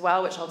 Sleep as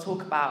well, which I'll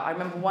talk about. I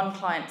remember one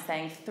client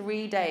saying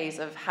 3 days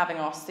of having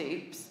our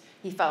soups,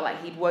 he felt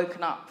like he'd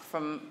woken up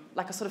from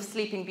like a sort of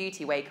sleeping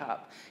beauty wake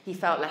up. He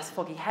felt less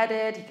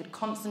foggy-headed, he could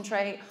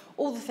concentrate,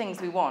 all the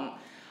things we want.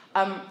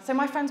 So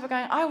my friends were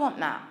going, I want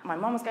that. My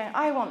mum was going,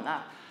 I want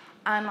that.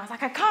 And I was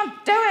like, I can't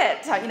do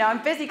it.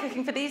 I'm busy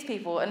cooking for these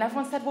people. And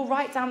everyone said, well,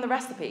 write down the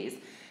recipes.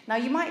 Now,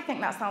 you might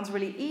think that sounds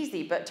really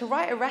easy, but to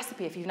write a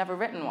recipe if you've never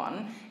written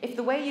one, if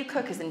the way you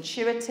cook is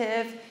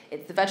intuitive,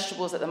 it's the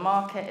vegetables at the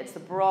market, it's the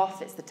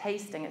broth, it's the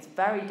tasting, it's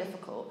very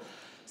difficult.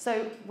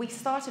 So we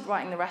started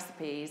writing the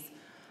recipes.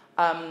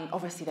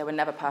 Obviously, they were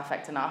never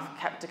perfect enough,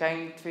 kept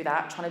going through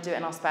that, trying to do it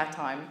in our spare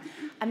time.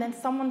 And then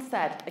someone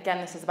said,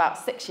 again, this is about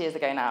 6 years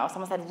ago now,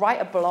 someone said,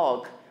 write a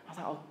blog. I was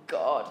like, oh,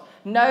 God,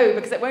 no,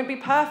 because it won't be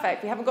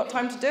perfect. We haven't got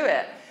time to do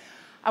it.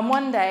 And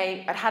one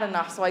day, I'd had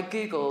enough, so I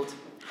Googled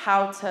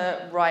how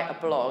to write a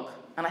blog.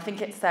 And I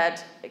think it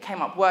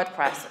came up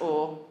WordPress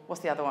or,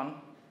 what's the other one?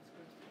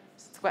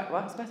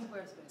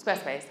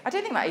 Squarespace. I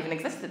don't think that even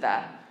existed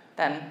there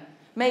then.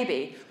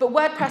 Maybe. But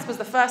WordPress was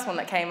the first one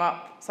that came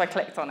up, so I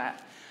clicked on it.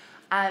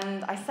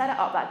 And I set it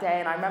up that day,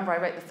 and I remember I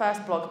wrote the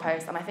first blog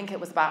post, and I think it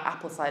was about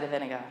apple cider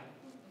vinegar,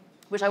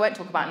 which I won't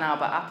talk about now,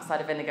 but apple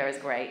cider vinegar is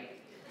great.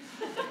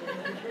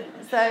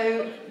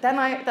 So then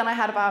I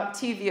had about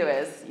 2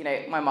 viewers,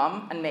 my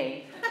mum and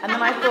me. And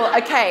then I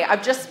thought, okay,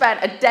 I've just spent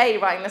a day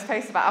writing this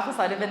post about apple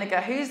cider vinegar.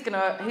 Who's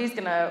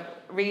gonna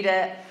read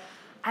it?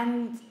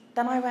 And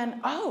then I went,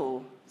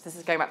 oh, so this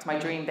is going back to my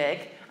dream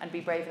big and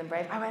be braver than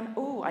brave. I went,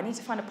 oh, I need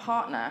to find a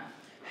partner.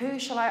 Who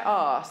shall I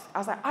ask? I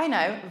was like, I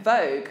know,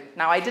 Vogue.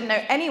 Now, I didn't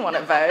know anyone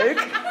at Vogue.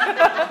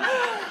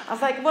 I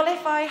was like, well,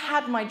 if I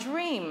had my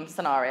dream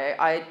scenario,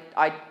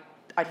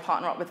 I'd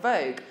partner up with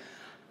Vogue.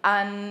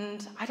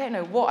 And I don't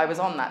know what I was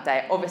on that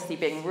day, obviously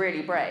being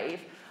really brave,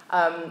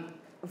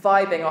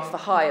 vibing off the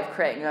high of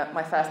creating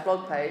my first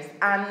blog post.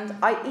 And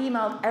I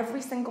emailed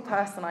every single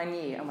person I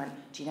knew and went,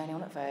 do you know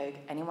anyone at Vogue?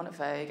 Anyone at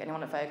Vogue?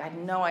 Anyone at Vogue?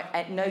 I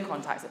had no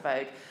contacts at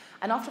Vogue.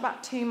 And after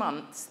about 2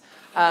 months,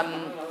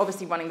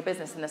 obviously running the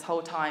business in this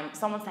whole time,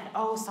 someone said,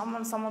 oh,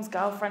 someone's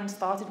girlfriend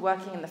started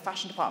working in the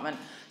fashion department.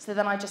 So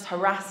then I just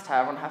harassed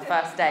her on her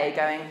first day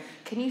going,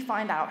 can you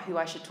find out who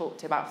I should talk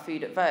to about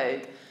food at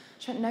Vogue?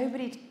 She went,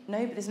 nobody,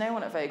 there's no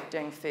one at Vogue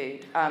doing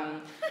food.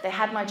 They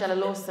had Nigella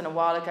Lawson a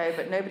while ago,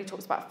 but nobody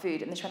talks about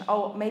food. And she went,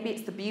 oh, maybe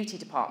it's the beauty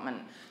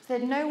department. So they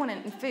had no one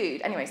in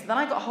food. Anyway, so then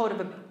I got hold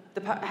of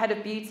the head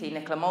of beauty,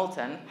 Nicola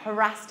Moulton,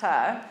 harassed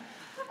her.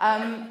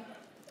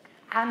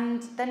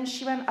 And then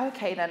she went,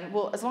 okay then,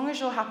 well, as long as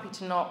you're happy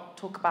to not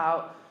talk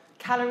about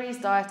calories,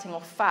 dieting,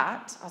 or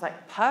fat, I was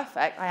like,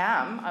 perfect, I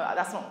am. I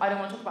don't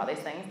want to talk about those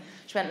things.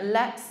 She went,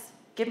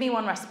 give me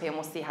one recipe and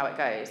we'll see how it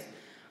goes.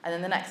 And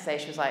then the next day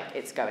she was like,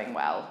 it's going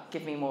well,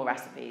 give me more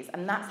recipes.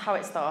 And that's how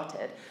it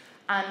started.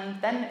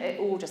 And then it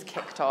all just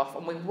kicked off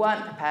and we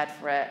weren't prepared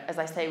for it. As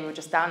I say, we were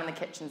just down in the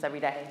kitchens every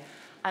day.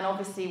 And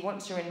obviously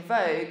once you're in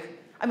Vogue,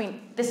 I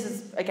mean, this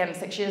is, again,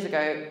 6 years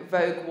ago,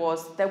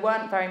 there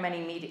weren't very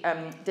many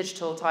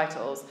digital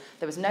titles.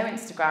 There was no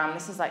Instagram.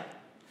 This is like,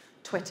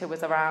 Twitter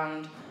was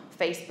around,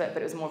 Facebook, but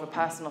it was more of a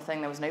personal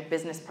thing. There was no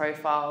business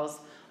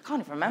profiles. I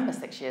can't even remember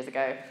 6 years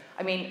ago.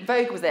 I mean,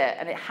 Vogue was it,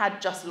 and it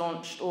had just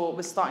launched or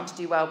was starting to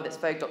do well with its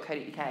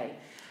vogue.co.uk.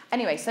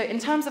 Anyway, so in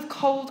terms of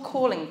cold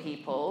calling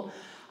people,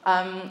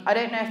 I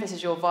don't know if this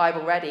is your vibe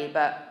already,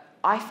 but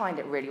I find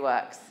it really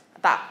works.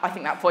 I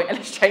think that point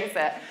illustrates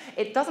it.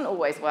 It doesn't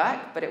always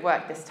work, but it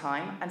worked this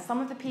time. And some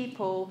of the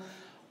people,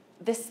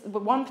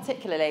 one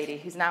particular lady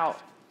who's now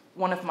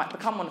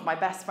become one of my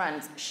best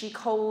friends, she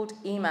cold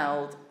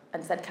emailed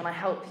and said, can I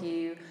help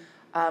you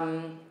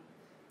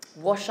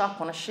wash up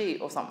on a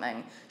shoot or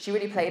something? She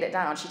really played it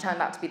down. She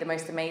turned out to be the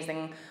most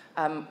amazing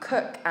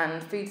cook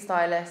and food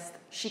stylist.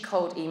 She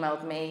cold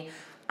emailed me,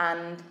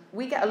 and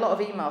we get a lot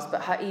of emails,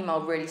 but her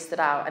email really stood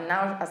out. And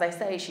now, as I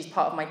say, she's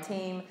part of my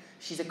team.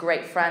 She's a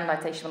great friend.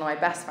 I'd say she's one of my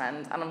best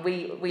friends. And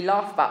we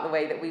laugh about the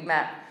way that we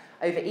met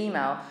over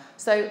email.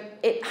 So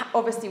it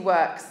obviously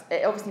works.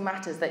 It obviously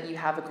matters that you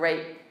have a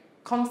great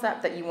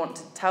concept that you want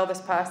to tell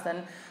this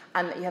person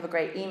and that you have a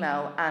great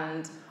email.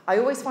 And I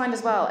always find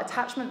as well,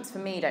 attachments for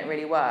me don't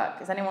really work.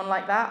 Is anyone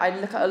like that? I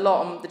look at a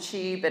lot on the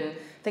tube and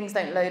things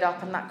don't load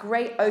up, and that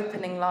great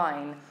opening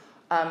line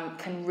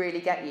can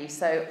really get you.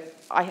 So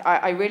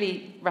I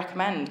really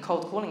recommend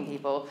cold calling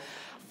people.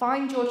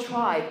 Find your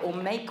tribe or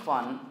make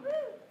one.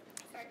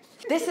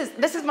 This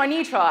is my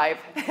new tribe.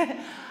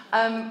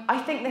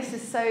 I think this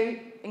is so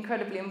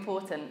incredibly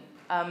important.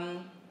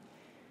 Find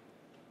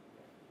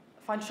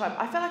a tribe.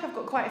 I feel like I've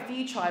got quite a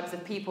few tribes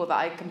of people that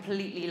I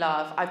completely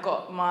love. I've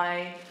got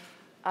my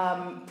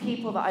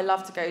people that I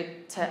love to go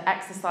to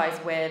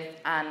exercise with,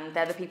 and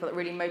they're the people that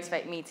really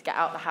motivate me to get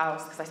out the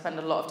house because I spend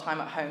a lot of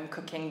time at home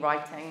cooking,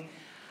 writing.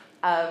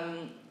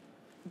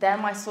 They're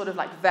my sort of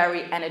like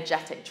very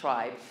energetic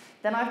tribe.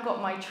 Then I've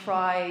got my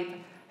tribe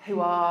who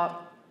are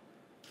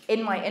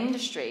in my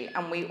industry,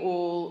 and we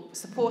all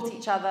support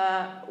each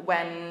other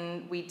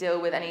when we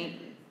deal with any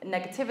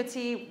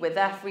negativity. We're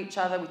there for each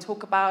other, we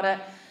talk about it.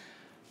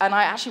 And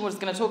I actually was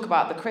going to talk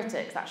about the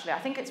critics, actually. I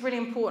think it's really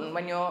important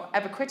when you're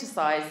ever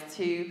criticised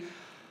to...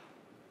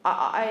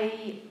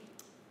 I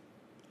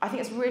think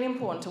it's really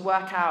important to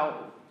work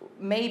out,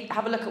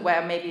 have a look at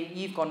where maybe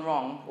you've gone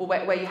wrong, or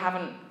where you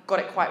haven't got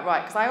it quite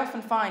right. Because I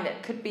often find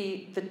it could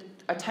be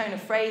a tone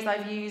of phrase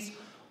I've used,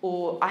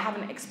 or I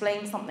haven't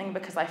explained something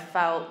because I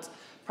felt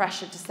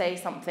pressured to say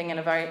something in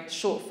a very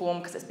short form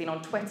because it's been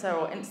on Twitter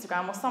or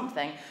Instagram or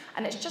something.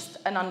 And it's just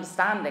an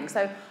understanding.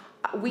 So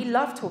we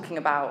love talking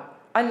about...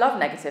 I love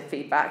negative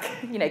feedback.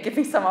 Give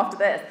me some after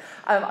this.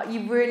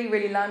 You really,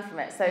 really learn from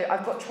it. So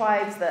I've got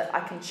tribes that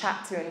I can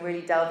chat to and really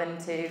delve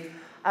into.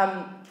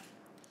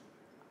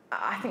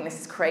 I think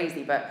this is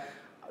crazy, but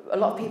a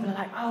lot of people are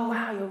like, oh,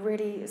 wow, you're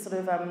really sort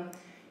of,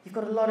 you've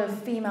got a lot of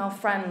female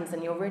friends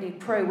and you're really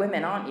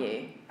pro-women, aren't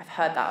you? I've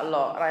heard that a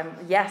lot.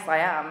 And yes, I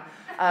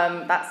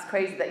am. That's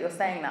crazy that you're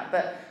saying that.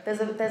 But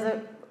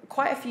there's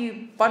quite a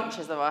few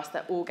bunches of us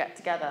that all get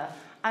together.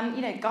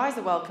 And, guys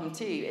are welcome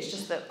too. It's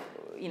just that,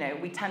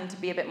 we tend to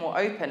be a bit more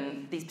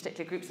open, these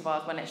particular groups of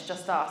ours, when it's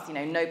just us,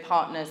 no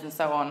partners and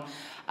so on.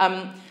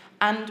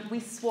 And we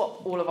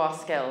swap all of our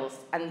skills,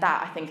 and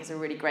that, I think, is a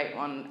really great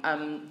one.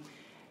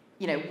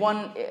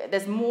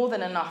 There's more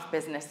than enough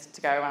business to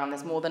go around,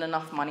 there's more than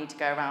enough money to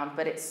go around,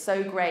 but it's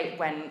so great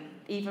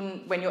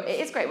it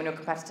is great when your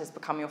competitors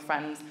become your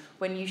friends,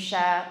 when you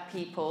share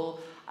people,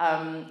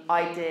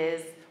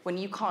 ideas, when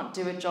you can't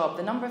do a job.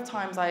 The number of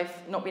times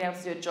I've not been able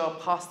to do a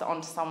job, passed it on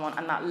to someone,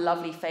 and that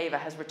lovely favour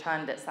has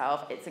returned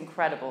itself. It's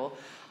incredible.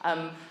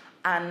 And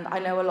I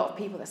know a lot of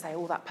people that say,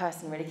 oh, that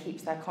person really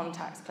keeps their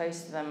contacts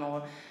close to them,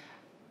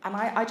 and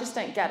I just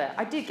don't get it.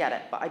 I do get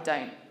it, but I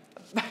don't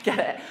get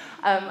it.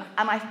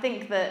 And I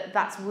think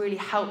that's really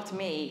helped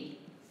me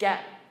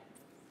get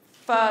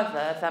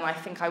further than I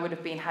think I would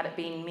have been had it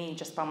been me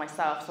just by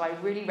myself. So I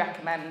really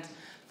recommend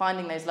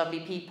finding those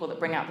lovely people that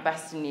bring out the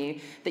best in you,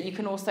 that you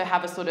can also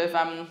have a sort of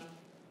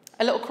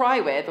a little cry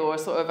with, or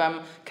sort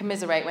of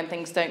commiserate when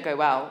things don't go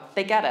well.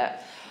 They get it.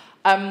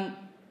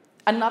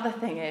 Another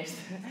thing is,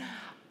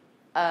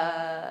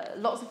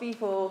 lots of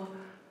people,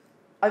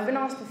 I've been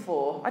asked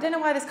before, I don't know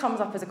why this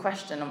comes up as a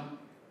question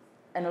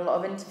in a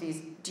lot of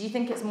interviews, do you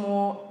think it's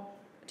more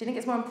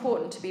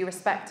important to be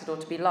respected or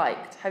to be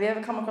liked? Have you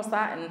ever come across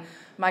that in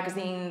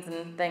magazines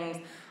and things?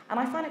 And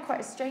I find it quite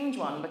a strange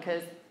one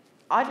because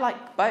I'd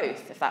like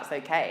both, if that's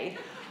okay.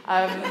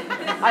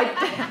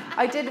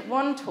 I did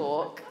one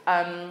talk.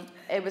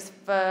 It was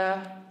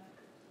for,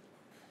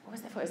 what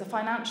was it for? It was a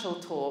financial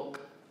talk,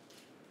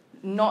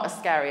 not as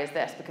scary as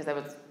this because there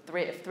was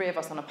three of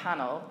us on a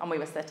panel and we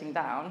were sitting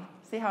down.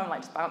 See how I'm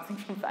like just bouncing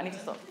from, I need to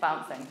stop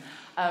bouncing.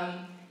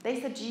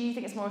 They said, do you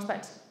think it's more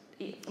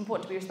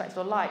important to be respected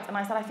or liked? And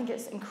I said, I think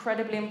it's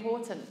incredibly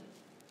important,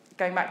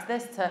 going back to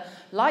this, to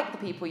like the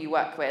people you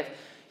work with.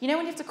 You know,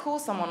 when you have to call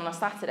someone on a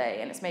Saturday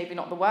and it's maybe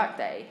not the work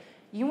day,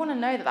 you want to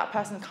know that that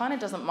person kind of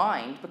doesn't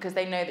mind because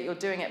they know that you're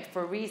doing it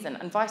for a reason,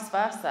 and vice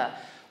versa.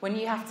 When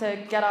you have to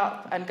get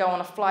up and go on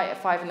a flight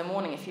at 5 in the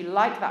morning, if you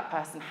like that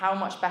person, how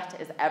much better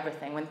is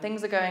everything? When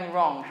things are going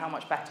wrong, how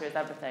much better is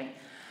everything?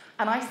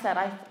 And I said,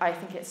 I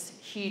think it's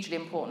hugely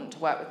important to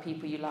work with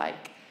people you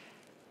like.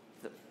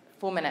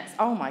 4 minutes.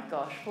 Oh my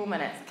gosh, 4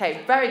 minutes.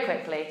 Okay, very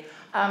quickly.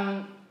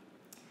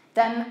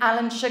 Then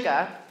Alan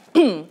Sugar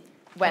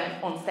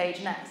went on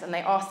stage next, and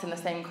they asked him the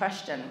same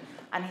question,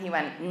 and he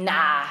went,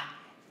 nah,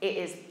 it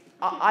is,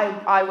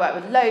 I work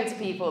with loads of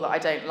people that I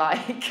don't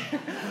like,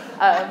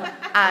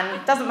 and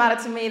it doesn't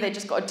matter to me, they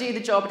just got to do the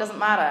job, it doesn't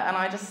matter. And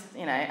I just,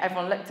 you know,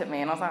 everyone looked at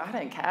me, and I was like, I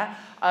don't care.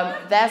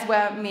 There's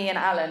where me and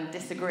Alan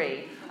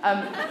disagree.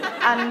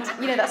 And,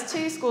 you know, that's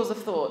two schools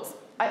of thoughts.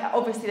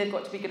 Obviously, they've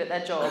got to be good at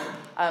their job.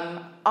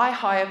 I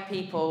hire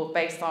people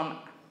based on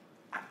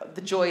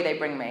the joy they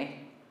bring me,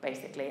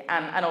 basically,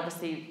 and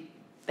obviously,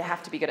 they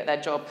have to be good at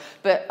their job.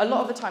 But a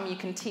lot of the time, you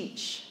can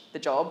teach the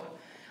job,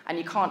 and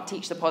you can't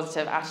teach the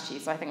positive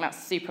attitude, so I think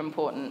that's super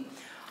important.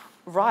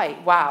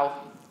 Right,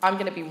 wow. I'm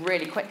going to be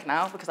really quick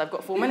now, because I've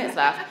got 4 minutes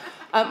left.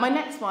 My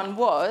next one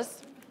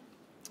was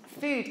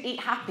food, eat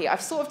happy.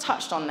 I've sort of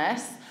touched on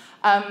this.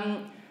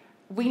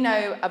 We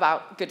know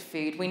about good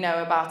food. We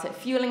know about it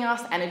fueling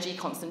us, energy,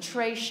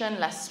 concentration,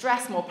 less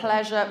stress, more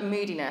pleasure,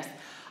 moodiness.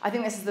 I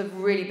think this is a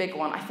really big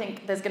one. I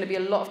think there's going to be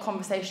a lot of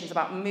conversations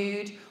about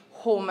mood,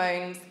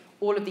 hormones,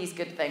 all of these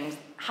good things.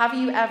 Have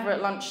you ever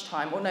at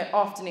lunchtime, or no,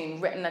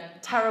 afternoon, written a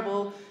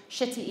terrible,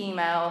 shitty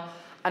email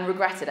and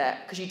regretted it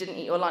because you didn't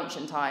eat your lunch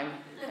in time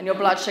and your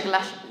blood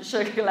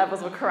sugar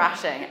levels were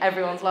crashing,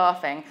 everyone's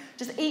laughing?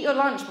 Just eat your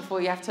lunch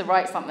before you have to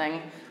write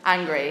something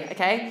angry,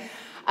 okay?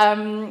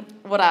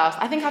 What else?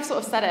 I think I've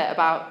sort of said it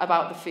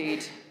about the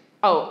food.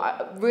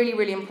 Oh, really,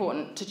 really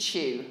important, to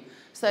chew.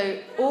 So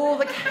all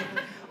the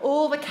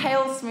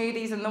kale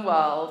smoothies in the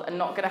world are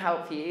not going to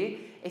help you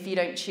if you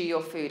don't chew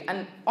your food.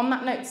 And on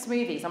that note,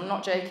 smoothies, I'm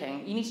not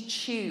joking. You need to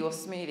chew your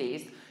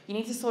smoothies. You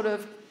need to sort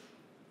of,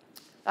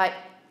 like,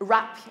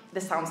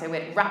 this sounds so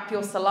weird, wrap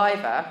your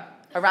saliva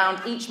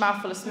around each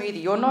mouthful of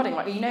smoothie. You're nodding,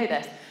 right? You know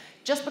this.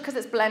 Just because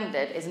it's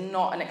blended is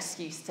not an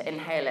excuse to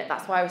inhale it.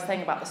 That's why I was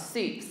saying about the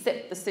soup,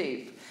 sip the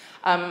soup.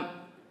 And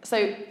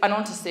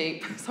on to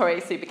soup. Sorry,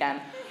 soup again.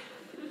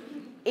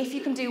 If you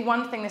can do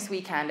one thing this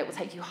weekend, it will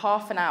take you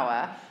half an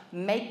hour.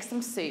 Make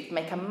some soup,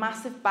 make a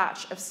massive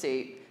batch of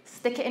soup,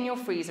 stick it in your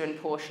freezer in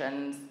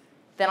portions.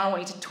 Then I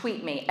want you to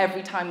tweet me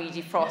every time you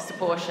defrost a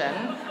portion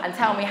and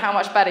tell me how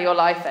much better your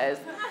life is.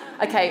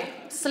 Okay,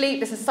 sleep,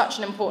 this is such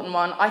an important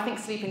one. I think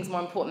sleeping is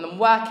more important than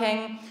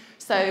working.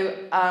 So,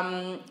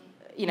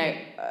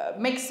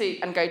 make soup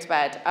and go to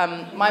bed.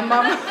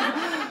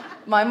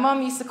 My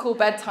mum used to call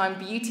bedtime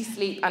beauty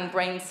sleep and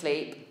brain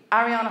sleep.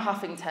 Ariana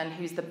Huffington,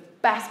 who's the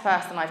best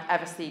person I've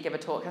ever seen give a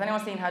talk. Has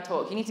anyone seen her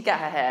talk? You need to get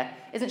her here.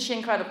 Isn't she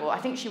incredible? I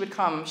think she would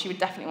come. She would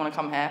definitely want to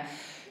come here.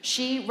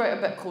 She wrote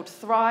a book called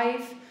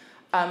Thrive,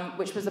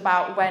 which was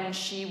about when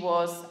she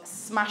was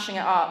smashing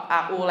it up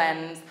at all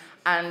ends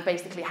and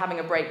basically having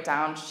a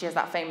breakdown. She has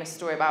that famous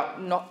story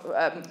about not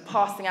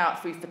passing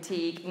out through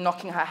fatigue,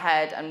 knocking her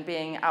head, and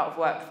being out of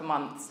work for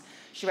months.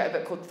 She wrote a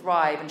book called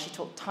Thrive, and she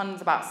talked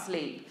tons about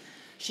sleep.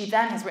 She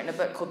then has written a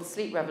book called The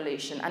Sleep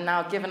Revolution, and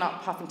now given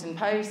up Huffington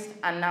Post,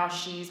 and now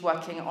she's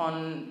working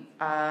on,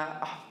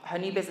 her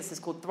new business is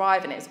called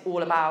Thrive, and it's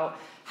all about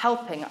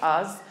helping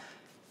us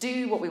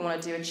do what we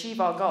want to do, achieve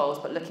our goals,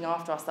 but looking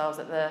after ourselves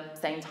at the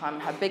same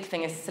time. Her big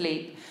thing is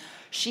sleep.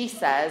 She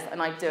says,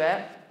 and I do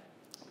it,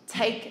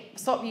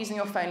 stop using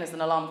your phone as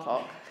an alarm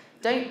clock.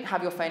 Don't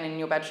have your phone in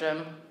your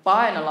bedroom.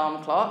 Buy an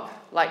alarm clock,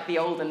 like the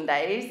olden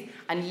days,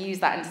 and use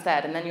that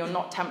instead, and then you're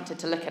not tempted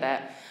to look at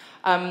it.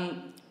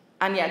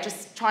 And yeah,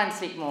 just try and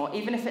sleep more,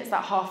 even if it's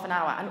that half an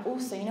hour. And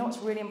also, you know what's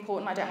really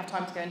important? I don't have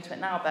time to go into it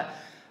now, but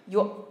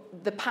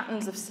the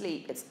patterns of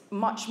sleep, it's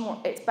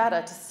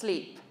better to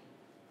sleep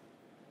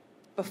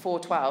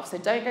before 12. So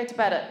don't go to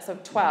bed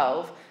at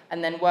 12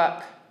 and then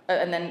go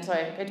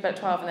to bed at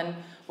 12 and then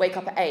wake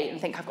up at 8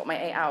 and think I've got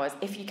my 8 hours.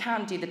 If you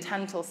can do the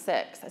 10 till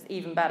 6, that's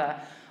even better.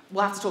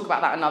 We'll have to talk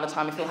about that another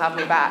time if you'll have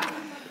me back.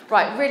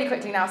 Right, really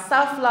quickly now,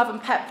 self-love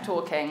and pep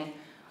talking.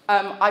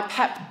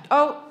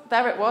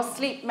 There it was,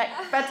 sleep,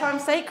 bedtime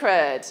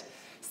sacred.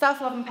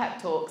 Self-love and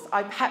pep talks.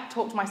 I pep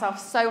talked myself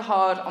so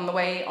hard on the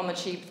way on the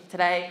tube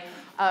today.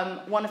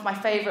 One of my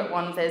favourite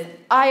ones is,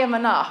 I am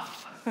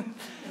enough.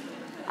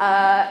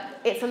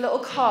 It's a little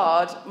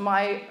card.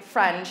 My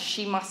friend,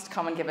 she must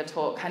come and give a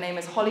talk. Her name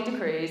is Holly De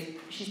Cruz.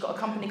 She's got a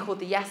company called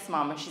the Yes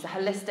Mum, and she's a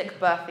holistic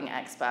birthing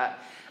expert.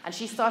 And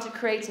she started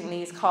creating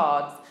these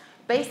cards,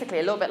 basically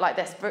a little bit like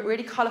this, but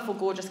really colourful,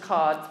 gorgeous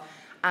cards.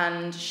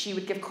 And she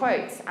would give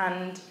quotes.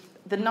 And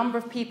the number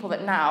of people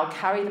that now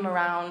carry them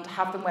around,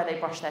 have them where they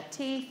brush their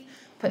teeth,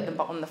 put them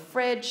on the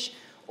fridge,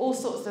 all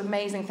sorts of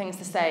amazing things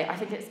to say. I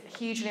think it's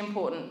hugely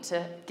important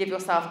to give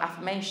yourself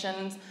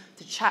affirmations,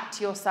 to chat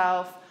to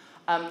yourself.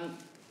 And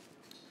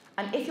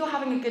if you're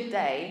having a good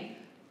day,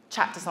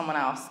 chat to someone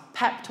else,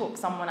 pep talk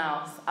someone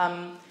else.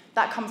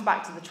 That comes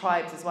back to the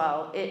tribes as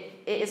well. It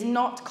is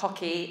not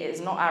cocky, it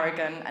is not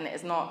arrogant, and it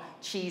is not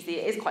cheesy.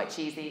 It is quite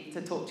cheesy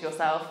to talk to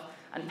yourself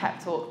and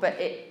pep talk, but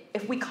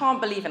if we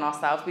can't believe in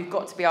ourselves, we've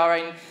got to be our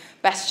own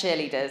best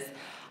cheerleaders.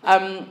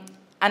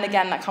 And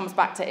again, that comes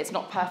back to it's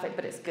not perfect,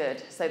 but it's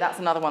good. So that's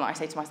another one that I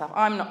say to myself,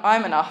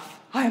 I'm enough.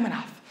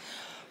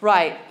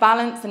 Right,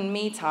 balance and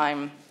me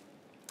time.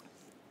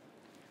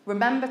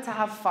 Remember to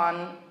have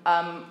fun.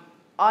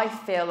 I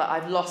feel that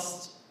I've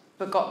lost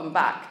but gotten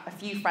back a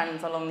few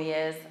friends along the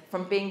years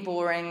from being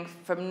boring,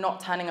 from not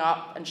turning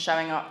up and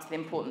showing up to the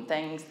important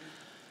things.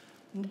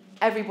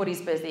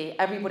 Everybody's busy.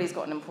 Everybody's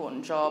got an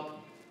important job.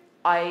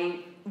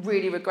 I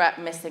really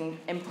regret missing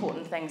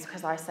important things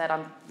because I said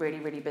I'm really,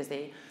 really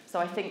busy. So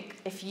I think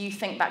if you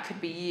think that could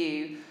be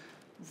you,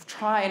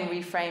 try and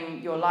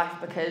reframe your life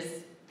because,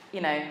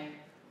 God,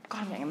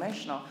 I'm getting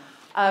emotional.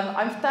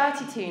 I'm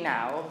 32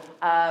 now,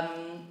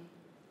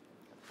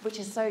 which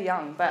is so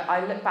young, but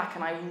I look back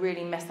and I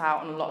really miss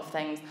out on a lot of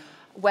things.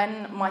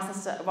 When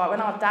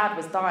our dad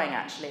was dying,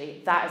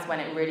 actually, that is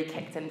when it really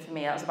kicked in for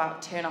me. That was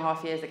about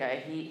 2.5 years ago.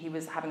 He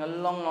was having a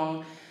long,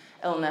 long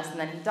illness, and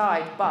then he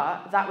died.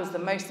 But that was the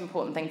most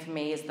important thing for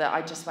me, is that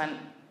I just went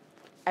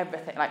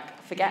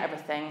forget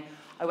everything.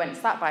 I went and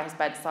sat by his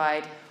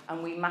bedside,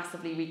 and we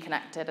massively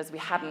reconnected as we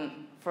hadn't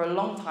for a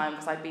long time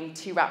because I'd been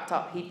too wrapped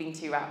up, he'd been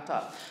too wrapped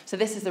up. So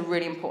this is a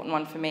really important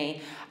one for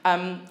me.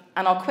 And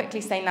I'll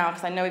quickly say now,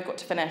 because I know we've got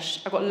to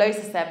finish, I've got loads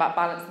to say about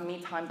balance and me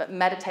time, but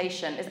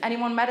meditation. Is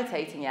anyone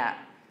meditating yet?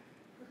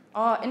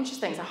 Oh,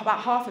 interesting. So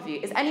about half of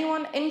you. Is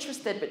anyone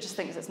interested but just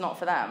thinks it's not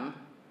for them?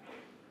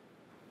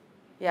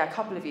 Yeah, a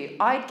couple of you.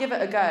 I'd give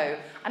it a go.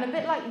 And a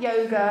bit like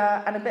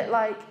yoga, and a bit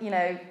like,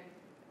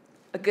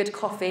 a good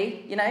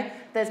coffee,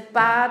 There's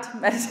bad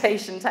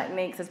meditation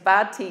techniques, there's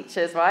bad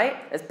teachers,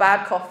 right? There's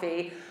bad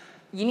coffee.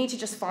 You need to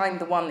just find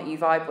the one that you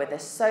vibe with.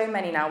 There's so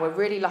many now. We're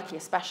really lucky,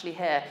 especially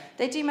here.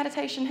 They do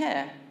meditation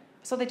here.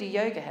 So they do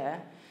yoga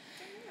here.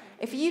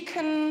 If you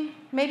can,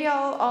 maybe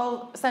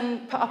I'll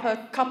put up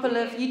a couple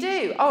of, you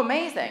do? Oh,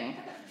 amazing.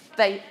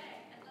 Let's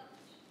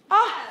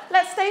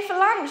stay for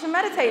lunch and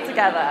meditate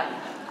together.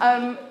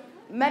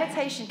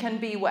 Meditation can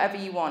be whatever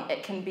you want.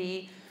 It can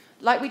be,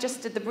 like we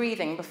just did the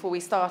breathing before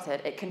we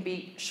started, it can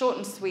be short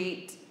and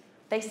sweet.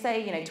 They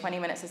say, 20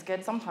 minutes is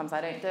good. Sometimes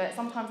I don't do it.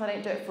 Sometimes I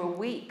don't do it for a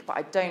week, but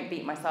I don't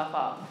beat myself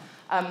up.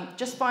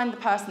 Just find the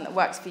person that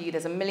works for you.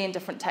 There's a million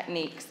different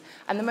techniques.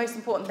 And the most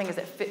important thing is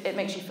it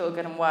makes you feel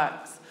good and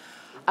works.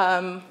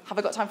 Have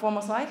I got time for one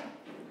more slide?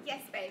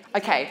 Yes, babe.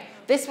 Okay,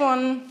 this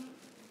one.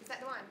 Is that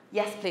the one?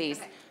 Yes, please.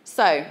 Okay.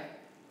 So,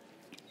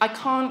 I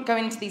can't go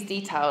into these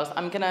details.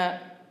 I'm going to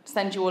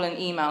send you all an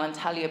email and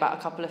tell you about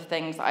a couple of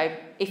things.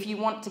 If you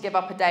want to give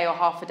up a day or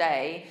half a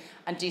day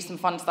and do some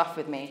fun stuff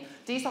with me,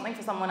 do something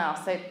for someone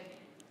else. So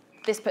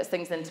this puts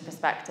things into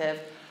perspective,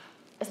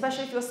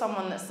 especially if you're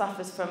someone that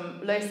suffers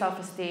from low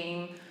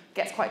self-esteem,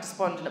 gets quite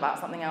despondent about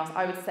something else.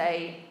 I would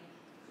say,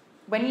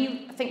 when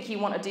you think you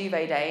want a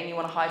duvet day and you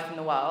want to hide from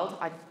the world,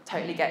 I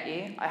totally get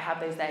you. I have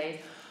those days.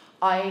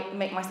 I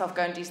make myself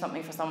go and do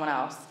something for someone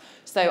else.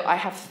 So I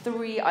have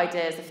 3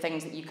 ideas of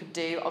things that you could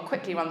do. I'll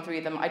quickly run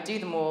through them. I do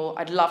them all.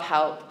 I'd love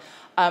help.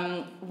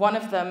 One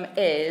of them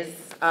is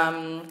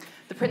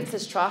the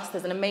Prince's Trust.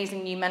 There's an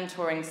amazing new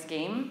mentoring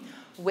scheme,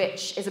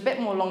 which is a bit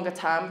more longer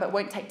term, but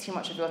won't take too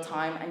much of your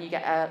time. And you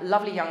get a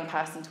lovely young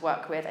person to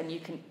work with, and you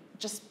can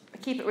just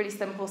keep it really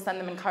simple, send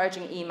them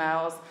encouraging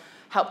emails,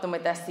 help them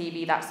with their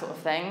CV, that sort of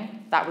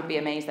thing. That would be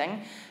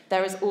amazing.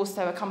 There is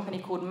also a company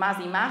called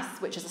Mazzy Mas,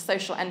 which is a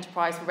social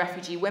enterprise for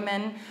refugee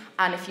women.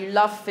 And if you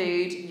love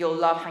food, you'll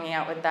love hanging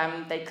out with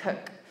them. They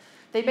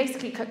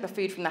basically cook the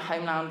food from their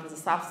homeland. There's a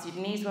South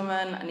Sudanese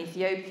woman, an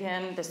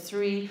Ethiopian, there's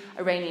 3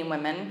 Iranian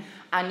women,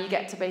 and you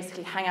get to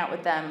basically hang out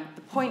with them.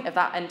 The point of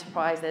that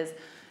enterprise is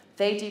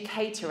they do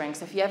catering.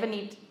 So if you ever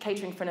need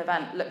catering for an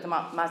event, look them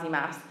up, Mazzy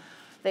Mas.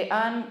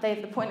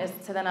 The point is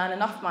to then earn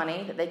enough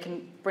money that they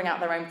can bring out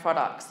their own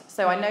products.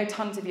 So I know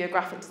tons of you are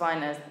graphic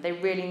designers. They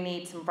really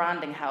need some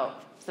branding help.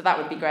 So that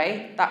would be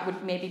great. That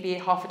would maybe be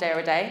half a day or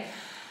a day.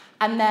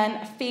 And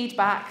then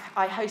Feedback.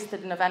 I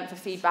hosted an event for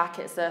Feedback.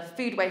 It's a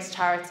food waste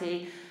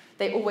charity.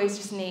 They always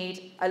just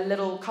need a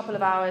little couple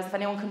of hours. If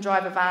anyone can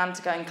drive a van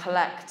to go and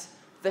collect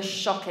the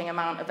shocking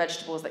amount of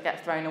vegetables that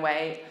get thrown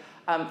away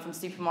from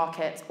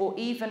supermarkets, or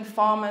even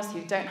farmers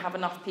who don't have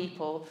enough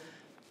people,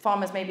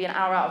 farmers maybe an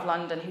hour out of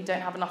London who don't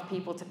have enough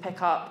people to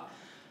pick up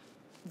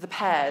the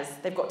pears.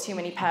 They've got too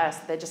many pears,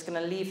 so they're just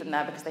going to leave them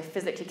there because they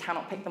physically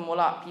cannot pick them all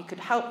up. You could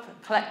help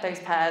collect those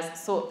pears,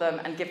 sort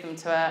them, and give them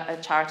to a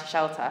charity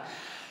shelter.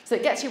 So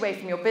it gets you away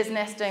from your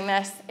business doing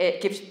this,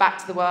 it gives you back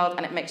to the world,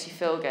 and it makes you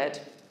feel good.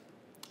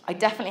 I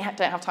definitely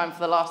don't have time for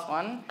the last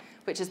one,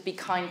 which is be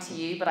kind to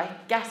you, but I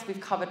guess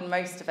we've covered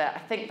most of it. I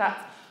think that's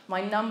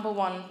my number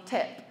one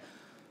tip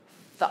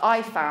that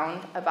I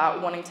found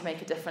about wanting to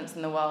make a difference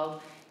in the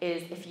world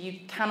is if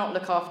you cannot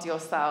look after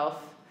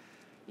yourself,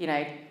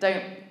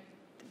 don't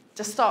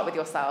just start with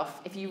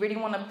yourself. If you really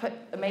want to put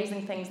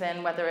amazing things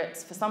in, whether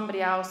it's for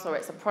somebody else or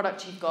it's a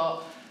product you've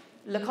got,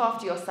 look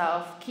after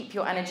yourself, keep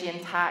your energy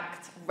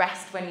intact,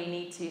 rest when you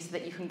need to so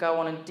that you can go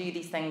on and do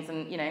these things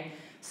and,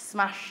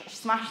 smash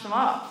them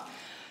up.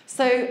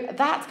 So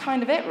that's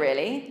kind of it,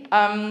 really.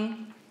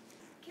 Can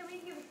we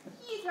give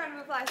a huge round of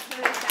applause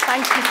for this?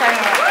 Thank you so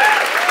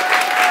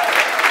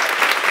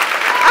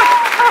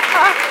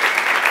much.